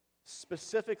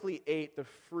specifically ate the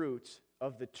fruit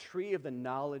of the tree of the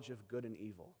knowledge of good and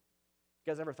evil.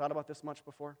 You guys ever thought about this much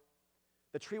before?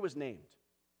 The tree was named.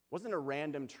 It wasn't a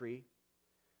random tree.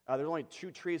 There's only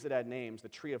 2 trees that had names. The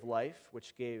tree of life,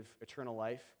 which gave eternal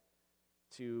life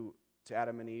to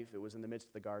Adam and Eve. It was in the midst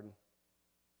of the garden.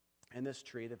 And this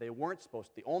tree that the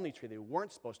only tree they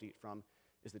weren't supposed to eat from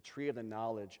is the tree of the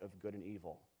knowledge of good and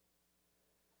evil.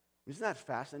 Isn't that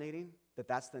fascinating that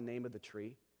that's the name of the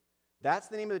tree? That's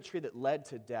the name of the tree that led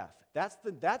to death. That's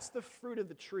the fruit of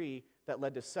the tree that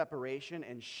led to separation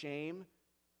and shame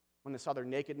when they saw their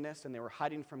nakedness and they were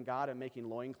hiding from God and making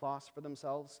loincloths for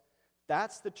themselves.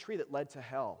 That's the tree that led to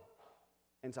hell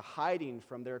and to hiding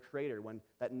from their Creator when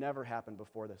that never happened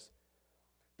before this.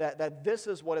 That this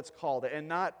is what it's called. And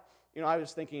not, I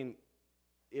was thinking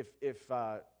at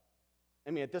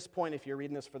this point, if you're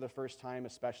reading this for the first time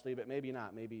especially, but maybe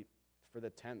not, maybe for the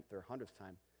 10th or 100th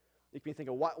time, you can be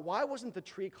thinking, why wasn't the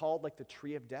tree called like the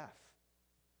tree of death?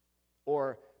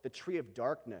 Or the tree of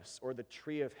darkness, or the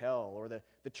tree of hell, or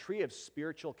the tree of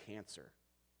spiritual cancer,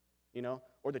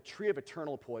 or the tree of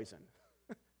eternal poison.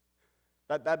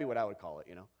 That'd be what I would call it,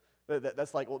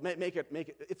 That's like, well, make it.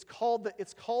 It's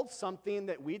called something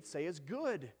that we'd say is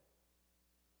good.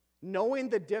 Knowing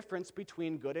the difference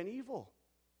between good and evil.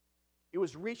 It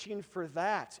was reaching for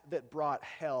that brought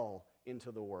hell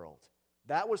into the world.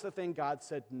 That was the thing God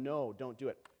said, no, don't do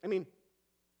it.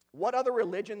 What other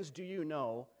religions do you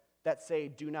know that say,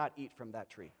 do not eat from that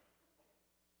tree?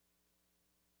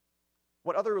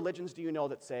 What other religions do you know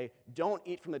that say, don't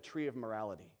eat from the tree of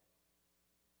morality?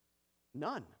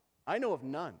 None. I know of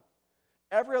none.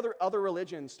 Every other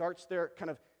religion starts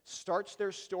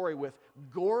their story with,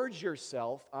 gorge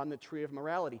yourself on the tree of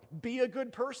morality. Be a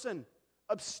good person.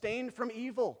 Abstain from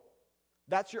evil.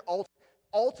 That's your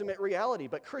ultimate reality.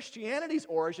 But Christianity's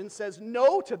origin says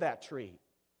no to that tree.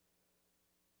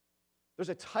 There's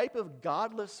a type of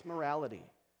godless morality,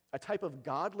 a type of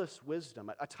godless wisdom,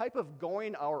 a type of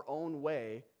going our own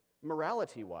way,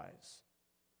 morality-wise,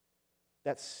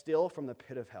 that's still from the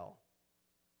pit of hell.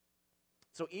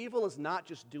 So evil is not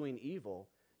just doing evil,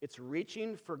 it's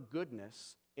reaching for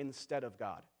goodness instead of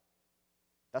God.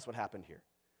 That's what happened here.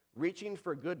 Reaching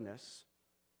for goodness,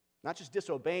 not just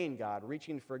disobeying God,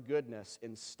 reaching for goodness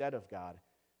instead of God,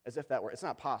 as if that were, it's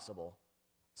not possible.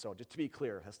 So just to be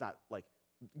clear, it's not like,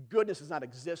 goodness does not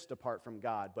exist apart from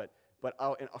God, but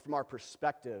from our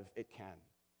perspective, it can,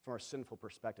 from our sinful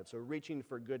perspective. So reaching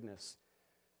for goodness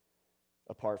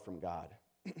apart from God.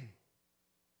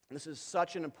 This is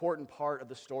such an important part of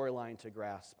the storyline to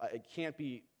grasp. It can't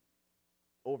be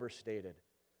overstated.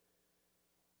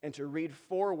 And to read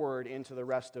forward into the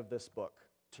rest of this book,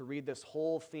 to read this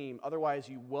whole theme, otherwise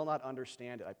you will not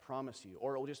understand it, I promise you,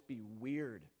 or it will just be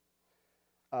weird.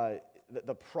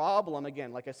 The problem,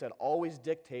 again, like I said, always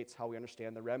dictates how we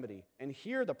understand the remedy. And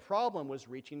here the problem was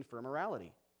reaching for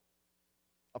morality,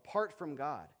 apart from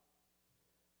God,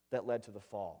 that led to the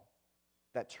fall,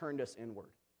 that turned us inward.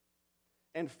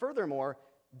 And furthermore,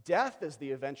 death is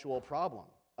the eventual problem,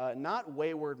 not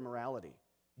wayward morality.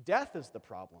 Death is the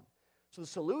problem. So the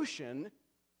solution,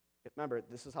 remember,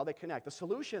 this is how they connect. The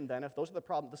solution then, if those are the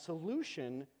problems, the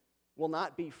solution will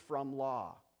not be from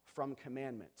law, from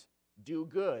commandment. Do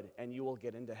good and you will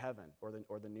get into heaven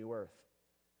or the new earth.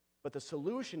 But the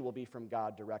solution will be from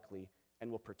God directly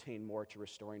and will pertain more to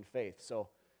restoring faith. So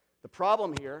the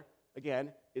problem here,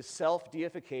 again, is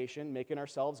self-deification, making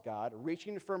ourselves God,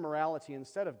 reaching for morality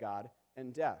instead of God,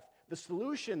 and death. The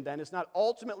solution then is not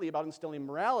ultimately about instilling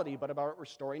morality, but about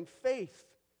restoring faith,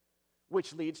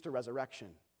 which leads to resurrection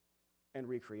and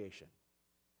recreation.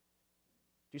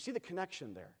 Do you see the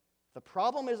connection there? The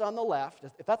problem is on the left.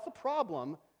 If that's the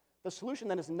problem, the solution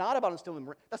then is not about instilling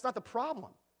morality. That's not the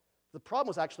problem. The problem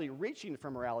was actually reaching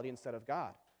for morality instead of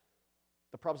God.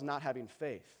 The problem is not having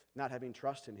faith, not having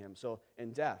trust in Him. So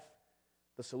in death,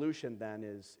 the solution then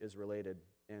is related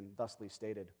and thusly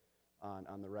stated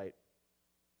on the right.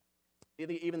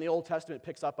 Even the Old Testament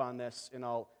picks up on this, and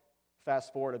I'll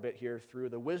fast forward a bit here through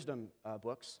the wisdom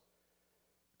books,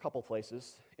 a couple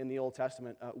places in the Old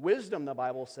Testament. Wisdom, the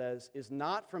Bible says, is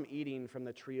not from eating from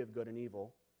the tree of good and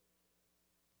evil,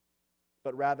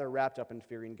 but rather wrapped up in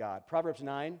fearing God. Proverbs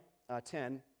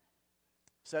 9:10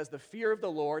 says, the fear of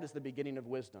the Lord is the beginning of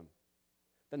wisdom.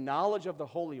 The knowledge of the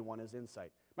Holy One is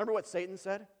insight. Remember what Satan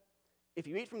said? If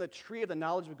you eat from the tree of the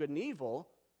knowledge of good and evil,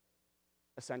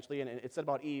 essentially, and it said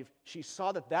about Eve, she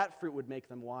saw that fruit would make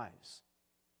them wise.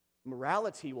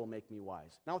 Morality will make me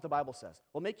wise. Not what the Bible says.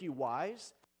 What will make you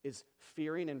wise is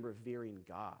fearing and revering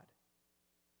God,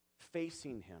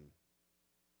 facing Him,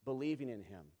 believing in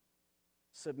Him,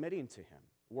 submitting to Him,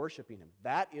 worshiping Him.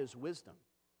 That is wisdom.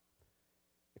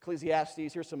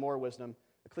 Ecclesiastes, here's some more wisdom.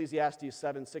 Ecclesiastes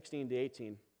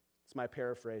 7:16-18. It's my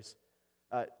paraphrase.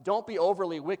 Don't be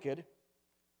overly wicked,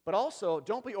 but also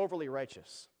don't be overly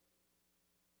righteous.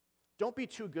 Don't be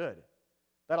too good.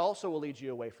 That also will lead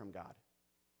you away from God.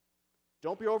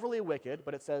 Don't be overly wicked,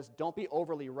 but it says don't be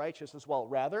overly righteous as well.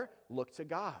 Rather, look to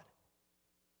God.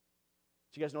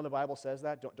 Do you guys know the Bible says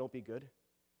that? Don't be good.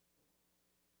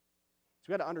 So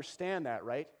we got to understand that,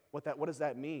 right? What does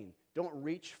that mean? Don't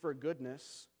reach for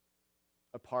goodness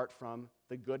apart from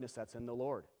the goodness that's in the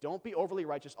Lord. Don't be overly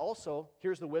righteous. Also,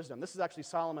 here's the wisdom. This is actually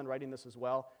Solomon writing this as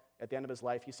well at the end of his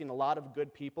life. He's seen a lot of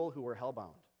good people who were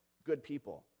hellbound. Good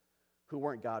people who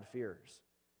weren't God-fearers.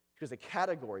 There's a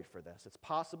category for this. It's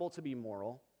possible to be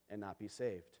moral and not be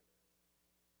saved.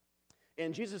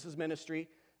 In Jesus' ministry,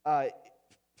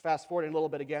 fast forwarding a little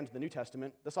bit again to the New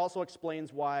Testament, this also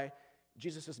explains why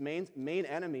Jesus' main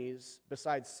enemies,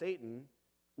 besides Satan,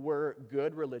 were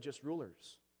good religious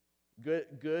rulers,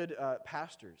 good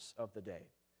pastors of the day,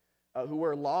 who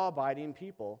were law-abiding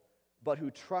people, but who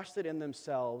trusted in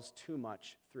themselves too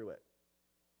much through it.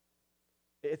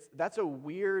 That's a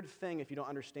weird thing if you don't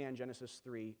understand Genesis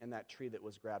 3 and that tree that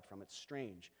was grabbed from. It's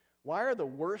strange. Why are the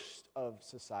worst of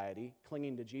society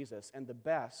clinging to Jesus and the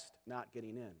best not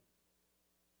getting in?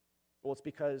 Well, it's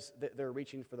because they're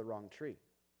reaching for the wrong tree.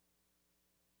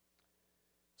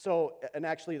 So, and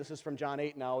actually this is from John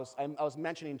 8 now. I was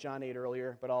mentioning John 8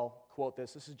 earlier, but I'll quote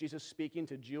this. This is Jesus speaking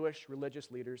to Jewish religious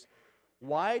leaders.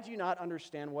 Why do you not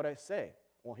understand what I say?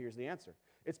 Well, here's the answer.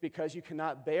 It's because you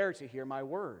cannot bear to hear my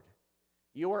word.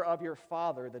 You are of your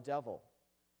father, the devil.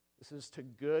 This is to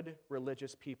good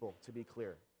religious people, to be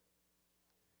clear.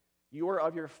 You are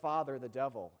of your father, the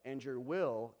devil, and your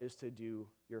will is to do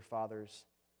your father's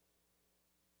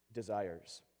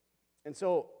desires. And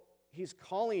so he's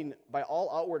calling, by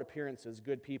all outward appearances,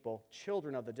 good people,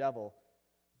 children of the devil,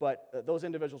 but those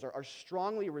individuals are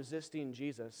strongly resisting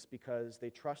Jesus because they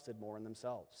trusted more in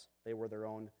themselves. They were their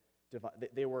own,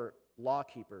 they were law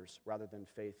keepers rather than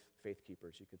faith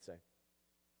keepers, you could say.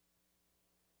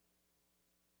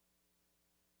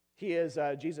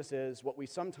 Jesus is what we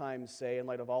sometimes say in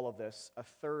light of all of this, a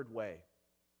third way.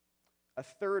 A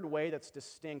third way that's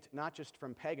distinct not just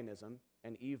from paganism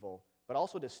and evil, but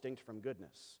also distinct from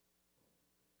goodness.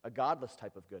 A godless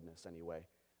type of goodness, anyway.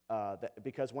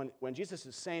 Because when Jesus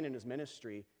is saying in his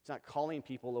ministry, he's not calling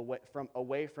people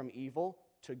away from evil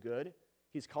to good.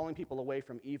 He's calling people away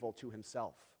from evil to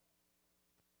himself.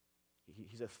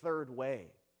 He's a third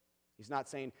way. He's not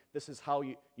saying this is how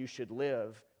you should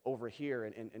live over here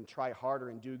and try harder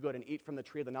and do good and eat from the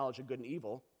tree of the knowledge of good and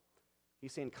evil.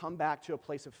 He's saying, come back to a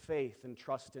place of faith and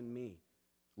trust in me.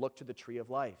 Look to the tree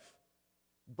of life.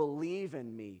 Believe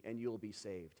in me and you'll be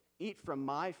saved. Eat from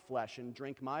my flesh and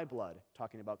drink my blood,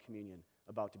 talking about communion,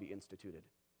 about to be instituted.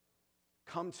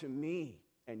 Come to me,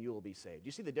 and you will be saved. Do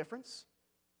you see the difference?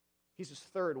 He's his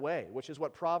third way, which is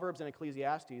what Proverbs and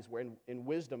Ecclesiastes, were in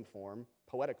wisdom form,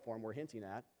 poetic form, we're hinting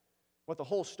at, what the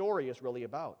whole story is really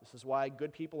about. This is why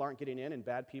good people aren't getting in and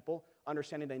bad people,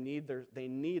 understanding they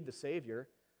need the Savior,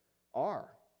 are.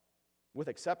 With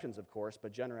exceptions, of course,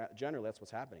 but generally that's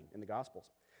what's happening in the Gospels.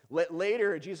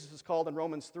 Later, Jesus is called in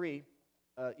Romans 3,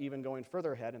 even going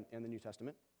further ahead in the New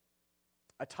Testament,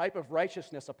 a type of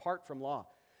righteousness apart from law.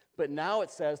 But now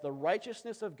it says the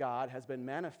righteousness of God has been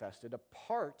manifested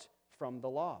apart from the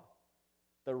law.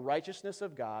 The righteousness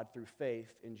of God through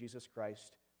faith in Jesus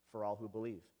Christ for all who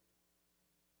believe.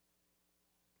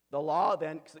 The law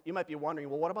then, you might be wondering,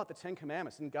 well, what about the Ten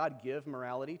Commandments? Didn't God give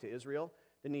morality to Israel?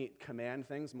 Didn't he command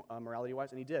things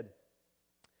morality-wise? And he did.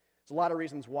 There's a lot of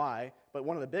reasons why, but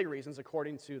one of the big reasons,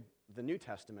 according to the New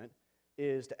Testament,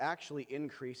 is to actually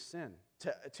increase sin,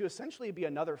 to essentially be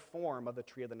another form of the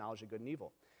tree of the knowledge of good and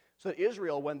evil. So that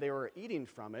Israel, when they were eating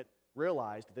from it,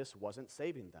 realized this wasn't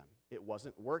saving them. It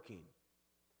wasn't working.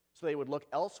 So they would look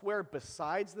elsewhere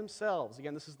besides themselves.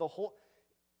 Again, this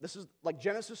is like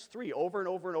Genesis 3 over and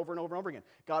over and over and over and over again.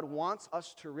 God wants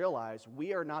us to realize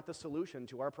we are not the solution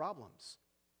to our problems.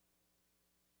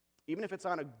 Even if it's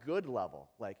on a good level,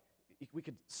 like we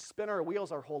could spin our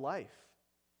wheels our whole life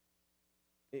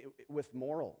with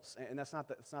morals, and that's not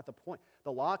the point.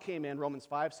 The law came in, Romans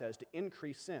 5 says, to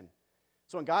increase sin.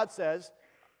 So when God says,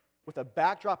 with a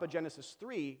backdrop of Genesis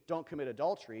 3, don't commit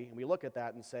adultery, and we look at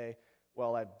that and say,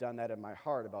 well, I've done that in my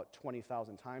heart about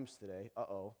 20,000 times today.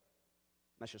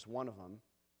 That's just one of them.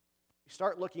 You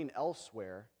start looking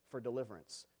elsewhere for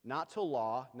deliverance, not to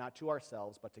law, not to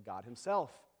ourselves, but to God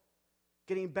himself.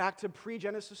 Getting back to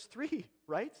pre-Genesis 3,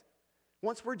 right?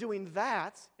 Once we're doing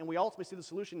that, and we ultimately see the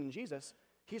solution in Jesus,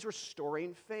 he's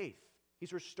restoring faith.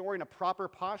 He's restoring a proper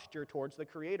posture towards the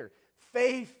Creator.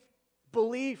 Faith,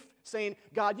 belief, saying,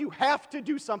 God, you have to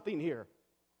do something here.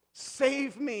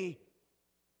 Save me.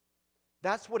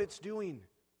 That's what it's doing.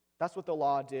 That's what the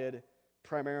law did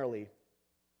primarily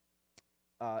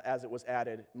as it was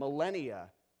added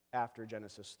millennia after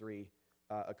Genesis 3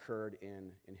 occurred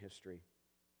in history.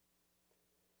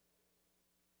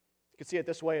 You can see it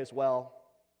this way as well.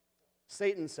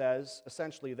 Satan says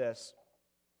essentially this.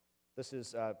 This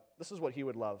is what he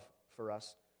would love for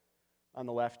us on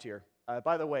the left here.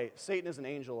 By the way, Satan is an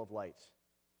angel of light.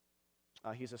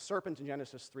 He's a serpent in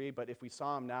Genesis 3, but if we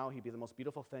saw him now, he'd be the most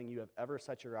beautiful thing you have ever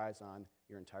set your eyes on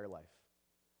your entire life.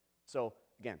 So,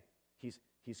 again, he's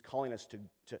calling us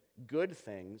to good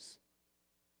things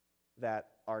that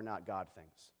are not God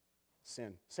things.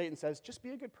 Sin. Satan says, just be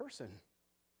a good person.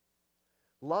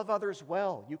 Love others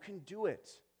well. You can do it.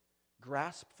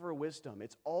 Grasp for wisdom.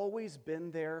 It's always been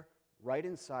there, right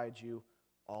inside you,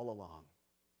 all along.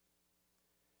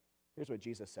 Here's what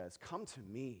Jesus says. Come to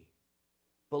me.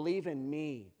 Believe in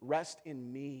me. Rest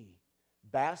in me.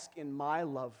 Bask in my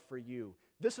love for you.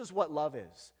 This is what love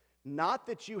is. Not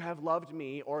that you have loved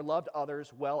me or loved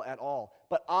others well at all,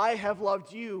 but I have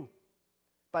loved you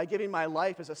by giving my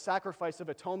life as a sacrifice of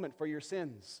atonement for your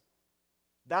sins.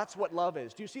 That's what love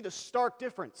is. Do you see the stark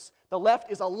difference? The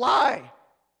left is a lie.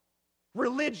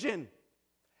 Religion.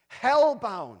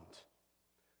 Hell-bound.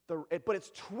 But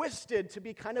it's twisted to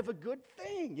be kind of a good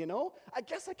thing, you know? I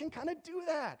guess I can kind of do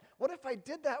that. What if I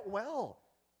did that well?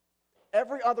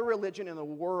 Every other religion in the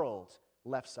world,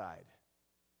 left side.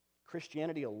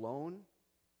 Christianity alone,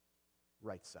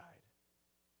 right side.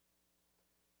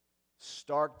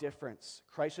 Stark difference.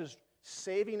 Christ is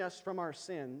saving us from our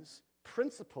sins,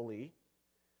 principally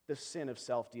the sin of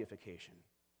self-deification,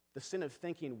 the sin of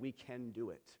thinking we can do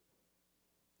it,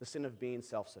 the sin of being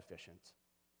self-sufficient.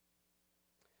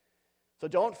 So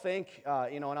don't think,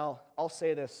 and I'll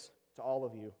say this to all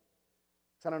of you,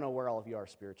 because I don't know where all of you are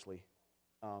spiritually.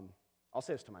 I'll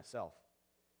say this to myself.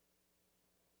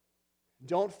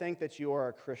 Don't think that you are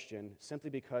a Christian simply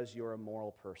because you're a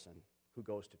moral person who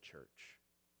goes to church.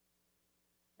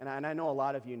 And I know a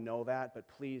lot of you know that, but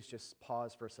please just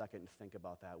pause for a second and think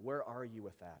about that. Where are you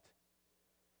with that?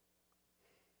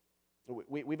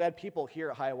 We've had people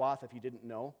here at Hiawatha, if you didn't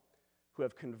know, who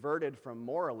have converted from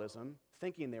moralism,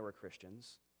 thinking they were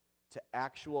Christians, to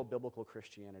actual biblical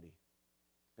Christianity,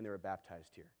 and they were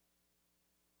baptized here.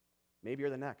 Maybe you're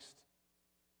the next.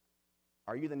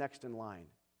 Are you the next in line?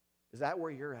 Is that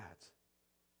where you're at?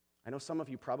 I know some of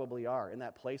you probably are in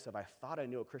that place of, I thought I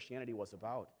knew what Christianity was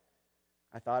about.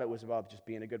 I thought it was about just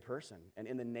being a good person, and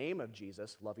in the name of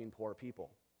Jesus, loving poor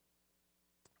people.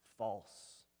 False.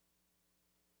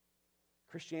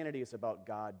 Christianity is about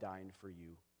God dying for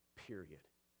you, period.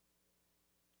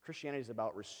 Christianity is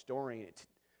about restoring it.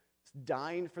 It's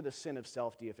dying for the sin of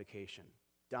self-deification,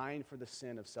 dying for the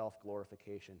sin of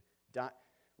self-glorification,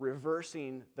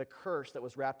 reversing the curse that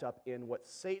was wrapped up in what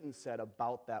Satan said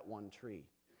about that one tree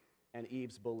and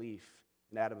Eve's belief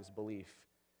and Adam's belief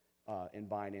in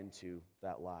buying into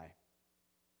that lie.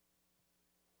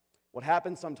 What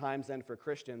happens sometimes then for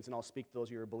Christians, and I'll speak to those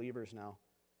of you who are believers now,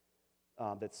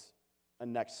 that's a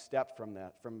next step from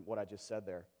that, from what I just said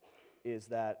there, is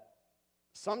that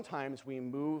sometimes we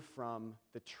move from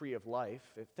the tree of life,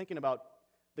 thinking about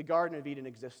the Garden of Eden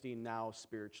existing now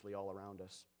spiritually all around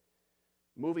us,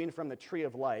 moving from the tree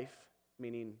of life,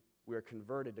 meaning we're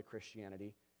converted to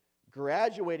Christianity,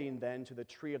 graduating then to the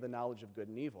tree of the knowledge of good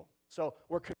and evil. So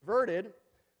we're converted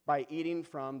by eating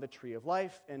from the tree of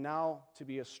life, and now to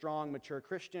be a strong, mature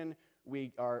Christian,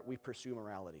 we pursue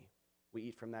morality. We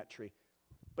eat from that tree.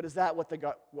 But is that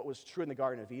what was true in the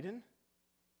Garden of Eden?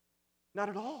 Not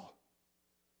at all.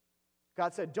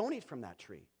 God said, don't eat from that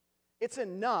tree. It's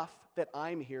enough that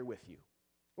I'm here with you. You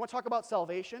want to talk about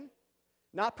salvation?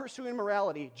 Not pursuing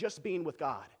morality, just being with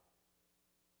God.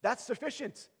 That's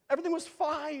sufficient. Everything was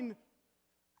fine.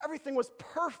 Everything was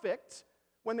perfect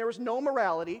when there was no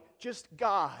morality, just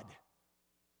God.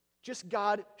 Just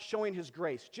God showing his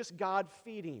grace. Just God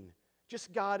feeding.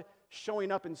 Just God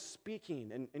showing up and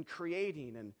speaking and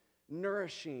creating and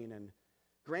nourishing and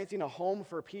granting a home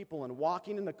for people and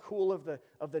walking in the cool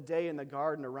of the day in the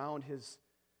garden around his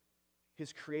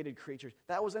created creatures.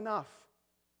 That was enough.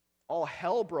 All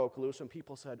hell broke loose when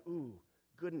people said, ooh,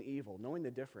 good and evil, knowing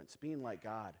the difference, being like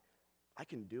God. I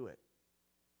can do it.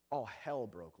 All hell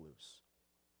broke loose.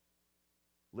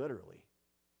 Literally.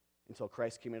 Until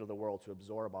Christ came into the world to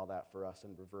absorb all that for us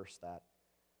and reverse that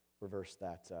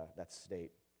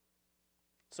state.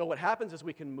 So what happens is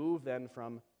we can move then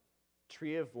from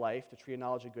tree of life to tree of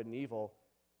knowledge of good and evil.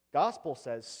 Gospel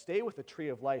says, stay with the tree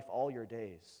of life all your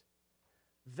days.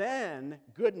 Then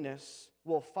goodness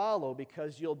will follow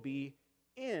because you'll be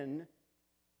in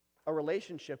a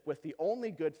relationship with the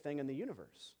only good thing in the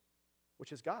universe,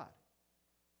 which is God.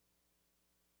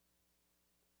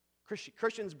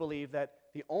 Christians believe that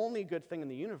the only good thing in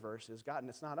the universe is God, and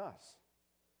it's not us.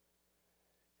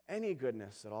 Any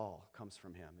goodness at all comes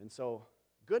from him. And so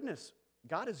goodness,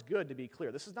 God is good, to be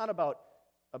clear. This is not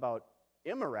about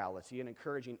immorality and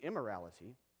encouraging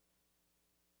immorality.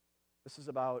 This is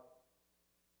about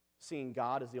seeing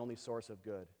God as the only source of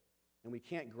good. And we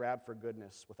can't grab for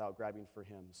goodness without grabbing for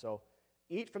him. So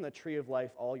eat from the tree of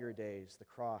life all your days, the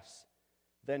cross.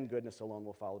 Then goodness alone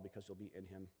will follow because you'll be in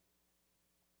him.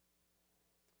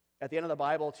 At the end of the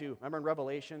Bible, too, remember in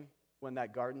Revelation when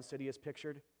that garden city is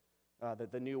pictured,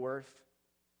 the new earth?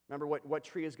 Remember what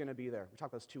tree is going to be there? We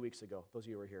talked about this 2 weeks ago, those of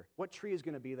you who were here. What tree is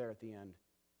going to be there at the end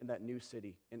in that new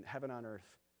city, in heaven on earth?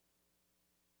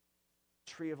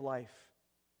 Tree of life.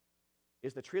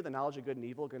 Is the tree of the knowledge of good and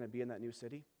evil going to be in that new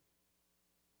city?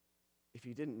 If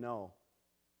you didn't know,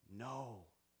 no.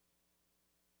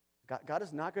 God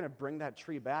is not going to bring that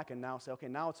tree back and now say, okay,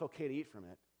 now it's okay to eat from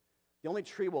it. The only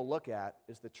tree we'll look at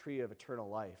is the tree of eternal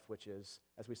life, which is,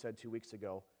 as we said 2 weeks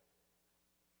ago,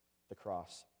 the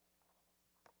cross.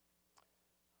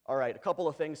 All right, a couple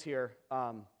of things here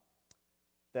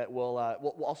that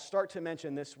I'll start to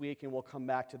mention this week, and we'll come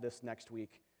back to this next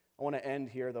week. I want to end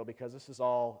here, though, because this is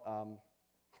all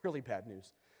really bad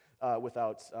news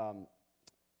without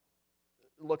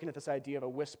looking at this idea of a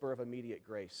whisper of immediate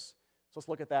grace. So let's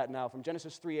look at that now. From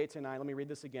Genesis 3:8-9, let me read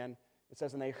this again. It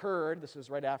says, and they heard, this is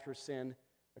right after sin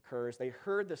occurs, they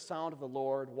heard the sound of the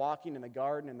Lord walking in the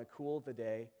garden in the cool of the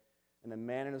day, and the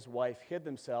man and his wife hid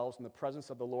themselves in the presence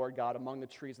of the Lord God among the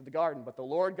trees of the garden. But the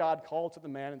Lord God called to the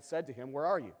man and said to him, where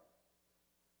are you?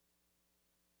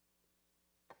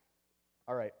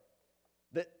 All right.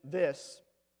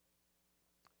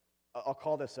 I'll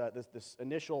call this this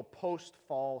initial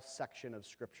post-fall section of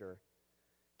Scripture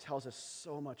tells us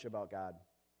so much about God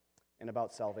and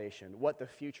about salvation, what the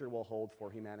future will hold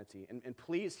for humanity. And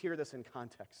please hear this in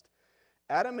context.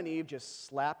 Adam and Eve just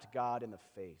slapped God in the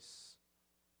face.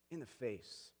 In the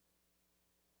face.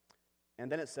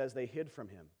 And then it says they hid from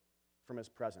him, from his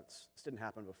presence. This didn't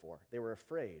happen before. They were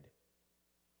afraid.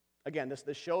 Again, this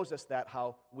shows us that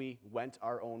how we went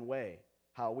our own way,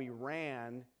 how we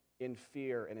ran in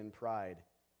fear and in pride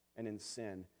and in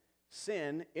sin.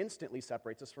 Sin instantly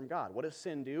separates us from God. What does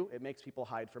sin do? It makes people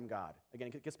hide from God. Again,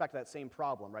 it gets back to that same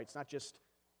problem, right? It's not just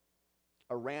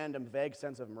a random, vague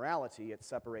sense of morality, it's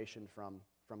separation from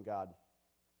God.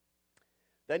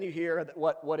 Then you hear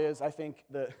what is, I think,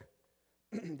 the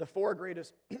four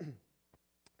greatest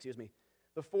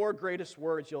the four greatest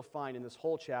words you'll find in this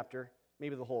whole chapter,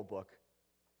 maybe the whole book.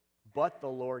 But the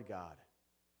Lord God.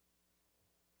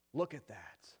 Look at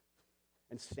that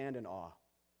and stand in awe.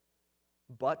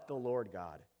 But the Lord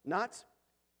God, not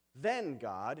then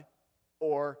God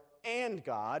or and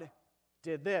God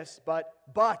did this, but.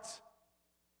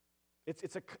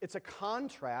 It's a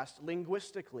contrast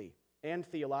linguistically and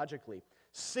theologically.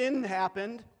 Sin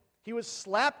happened, he was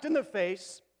slapped in the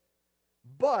face,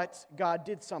 but God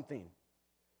did something.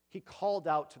 He called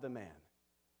out to the man.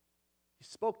 He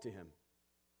spoke to him.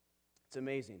 It's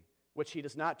amazing, which he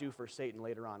does not do for Satan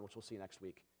later on, which we'll see next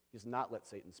week. He does not let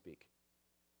Satan speak.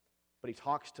 But he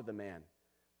talks to the man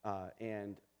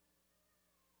and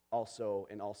also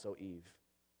Eve.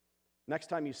 Next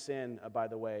time you sin, by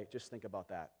the way, just think about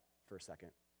that for a second.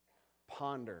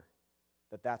 Ponder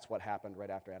that that's what happened right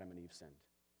after Adam and Eve sinned.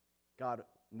 God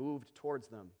moved towards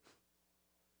them.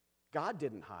 God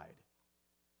didn't hide.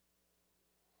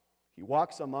 He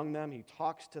walks among them, he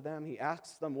talks to them, he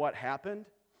asks them what happened,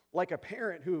 like a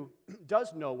parent who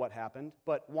does know what happened,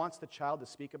 but wants the child to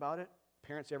speak about it.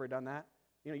 Parents, you ever done that?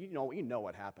 You know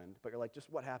what happened, but you're like, just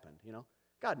what happened,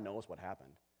 God knows what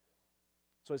happened.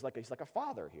 So he's like a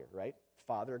father here, right?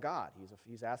 Father God.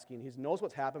 He's asking, he knows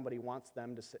what's happened, but he wants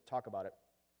them to talk about it.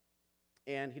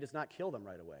 And he does not kill them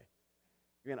right away.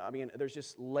 There's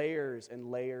just layers and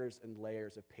layers and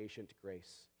layers of patient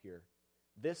grace here.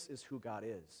 This is who God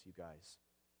is, you guys.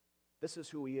 This is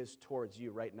who he is towards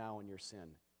you right now in your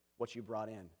sin, what you brought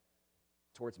in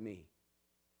towards me.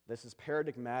 This is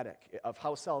paradigmatic of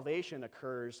how salvation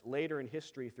occurs later in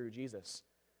history through Jesus.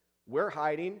 We're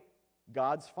hiding,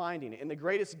 God's finding. In the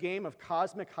greatest game of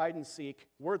cosmic hide and seek,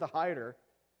 we're the hider,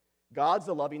 God's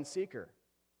the loving seeker.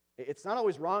 It's not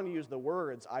always wrong to use the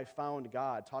words, I found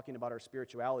God, talking about our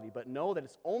spirituality, but know that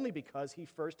it's only because he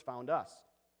first found us.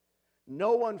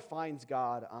 No one finds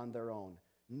God on their own.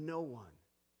 No one.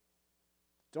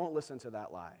 Don't listen to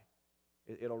that lie.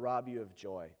 It'll rob you of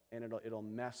joy, and it'll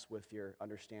mess with your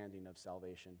understanding of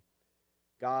salvation.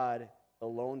 God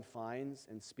alone finds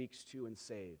and speaks to and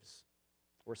saves.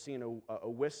 We're seeing a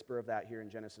whisper of that here in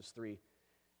Genesis 3.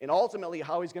 And ultimately,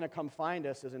 how he's going to come find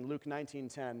us is in Luke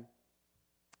 19:10.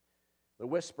 The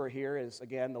whisper here is,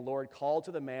 again, the Lord called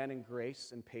to the man in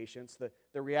grace and patience.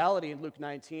 The reality in Luke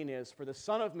 19 is, for the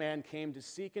Son of Man came to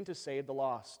seek and to save the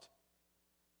lost.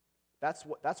 That's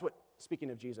what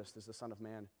speaking of Jesus, is the Son of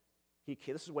Man.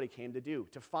 This is what he came to do,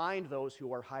 to find those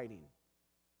who are hiding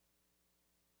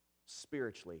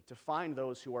spiritually, to find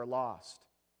those who are lost.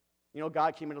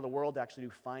 God came into the world to actually do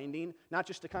finding, not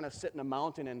just to kind of sit in a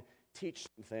mountain and teach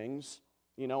some things,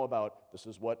 about this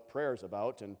is what prayer is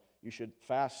about, and you should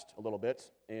fast a little bit,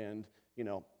 and,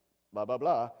 blah, blah,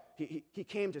 blah. He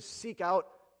came to seek out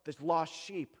this lost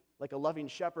sheep like a loving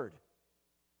shepherd.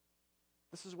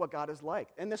 This is what God is like,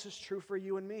 and this is true for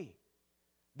you and me.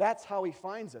 That's how he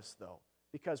finds us, though,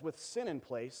 because with sin in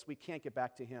place, we can't get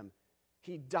back to him.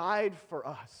 He died for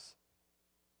us.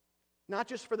 Not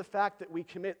just for the fact that we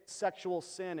commit sexual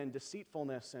sin and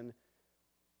deceitfulness and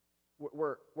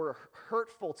we're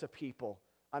hurtful to people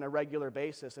on a regular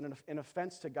basis and an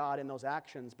offense to God in those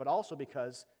actions, but also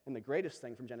because, and the greatest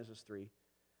thing from Genesis 3,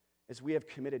 is we have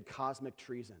committed cosmic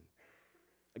treason.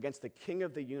 Against the King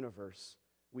of the universe,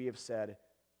 we have said,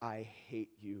 I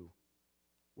hate you,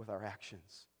 with our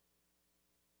actions.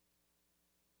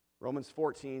 Romans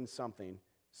 14 something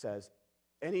says,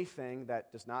 anything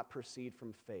that does not proceed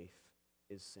from faith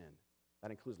is sin.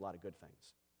 That includes a lot of good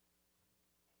things.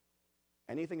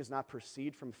 Anything that does not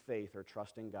proceed from faith or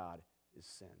trusting God is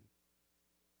sin.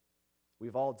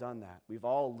 We've all done that. We've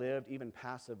all lived, even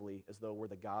passively, as though we're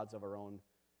the gods of our own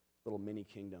little mini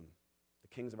kingdom, the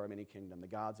kings of our mini kingdom, the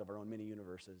gods of our own mini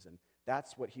universes, and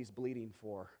that's what he's bleeding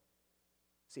for.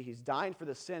 See, he's dying for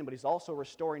the sin, but he's also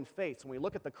restoring faith. So when we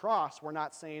look at the cross, we're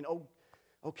not saying, oh,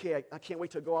 okay, I can't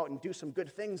wait to go out and do some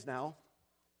good things now.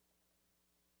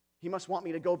 He must want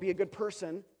me to go be a good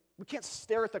person. We can't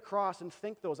stare at the cross and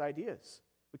think those ideas.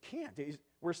 We can't.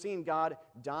 We're seeing God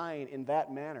dying in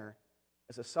that manner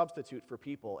as a substitute for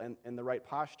people, and the right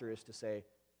posture is to say,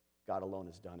 God alone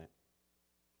has done it.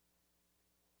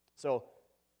 So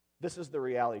this is the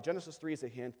reality. Genesis 3 is a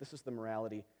hint. This is the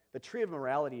morality. The tree of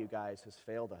morality, you guys, has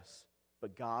failed us,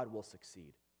 but God will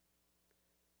succeed.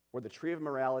 Where the tree of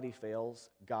morality fails,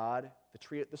 God,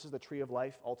 this is the tree of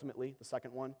life, ultimately, the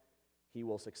second one, he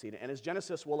will succeed. And as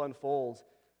Genesis will unfold,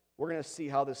 we're going to see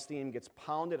how this theme gets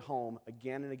pounded home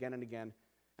again and again and again.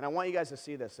 And I want you guys to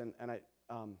see this, and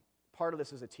part of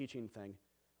this is a teaching thing,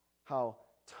 how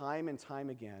time and time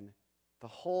again, the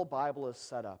whole Bible is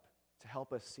set up to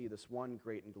help us see this one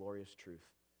great and glorious truth.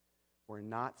 We're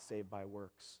not saved by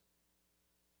works.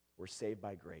 We're saved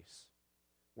by grace.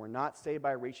 We're not saved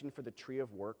by reaching for the tree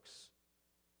of works.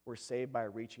 We're saved by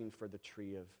reaching for the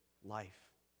tree of life.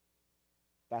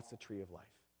 That's the tree of life.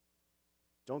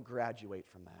 Don't graduate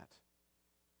from that.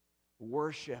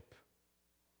 Worship.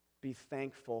 Be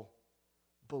thankful.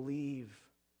 Believe.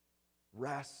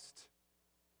 Rest.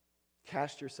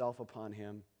 Cast yourself upon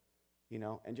him,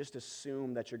 and just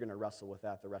assume that you're going to wrestle with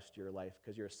that the rest of your life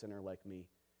because you're a sinner like me.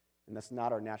 And that's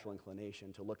not our natural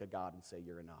inclination to look at God and say,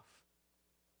 you're enough.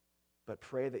 But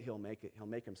pray that he'll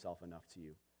make himself enough to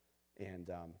you.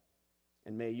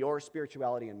 And may your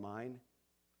spirituality and mine,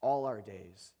 all our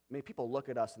days, may people look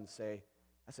at us and say,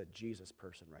 that's a Jesus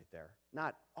person right there.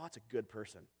 Not, oh, it's a good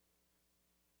person.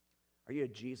 Are you a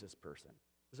Jesus person?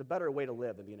 There's a better way to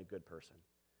live than being a good person.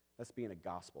 That's being a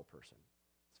gospel person.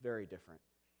 It's very different.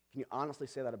 Can you honestly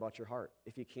say that about your heart?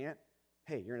 If you can't,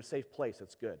 hey, you're in a safe place.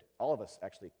 That's good. All of us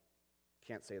actually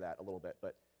can't say that a little bit,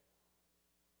 but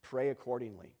pray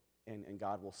accordingly, and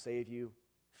God will save you,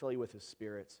 fill you with his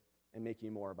Spirit, and make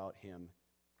you more about him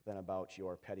than about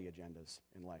your petty agendas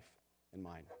in life and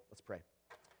mine. Let's pray.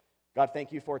 God,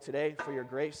 thank you for today, for your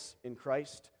grace in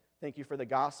Christ. Thank you for the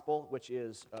gospel, which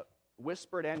is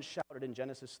whispered and shouted in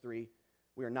Genesis 3.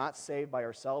 We are not saved by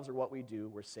ourselves or what we do.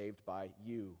 We're saved by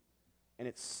you. And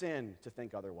it's sin to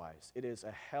think otherwise. It is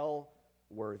a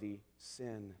hell-worthy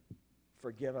sin.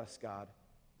 Forgive us, God.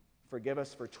 Forgive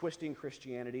us for twisting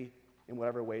Christianity in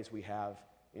whatever ways we have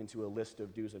into a list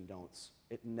of do's and don'ts.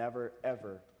 It never,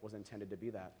 ever was intended to be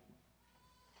that.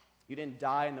 You didn't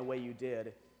die in the way you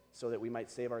did so that we might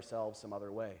save ourselves some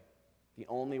other way. The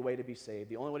only way to be saved,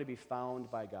 the only way to be found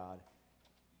by God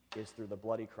is through the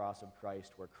bloody cross of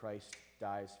Christ, where Christ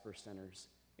dies for sinners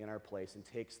in our place and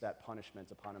takes that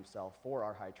punishment upon himself for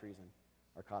our high treason,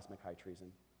 our cosmic high treason.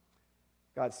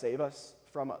 God, save us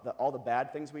from all the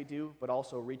bad things we do, but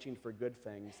also reaching for good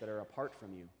things that are apart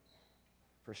from you,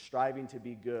 for striving to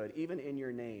be good, even in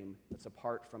your name, that's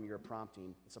apart from your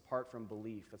prompting, it's apart from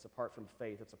belief, it's apart from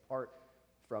faith, it's apart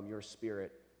from your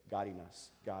Spirit guiding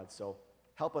us, God. So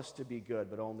help us to be good,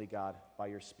 but only, God, by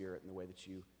your Spirit in the way that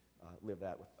you live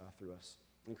that through us.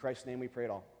 In Christ's name we pray it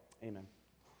all. Amen.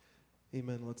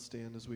 Amen. Let's stand as we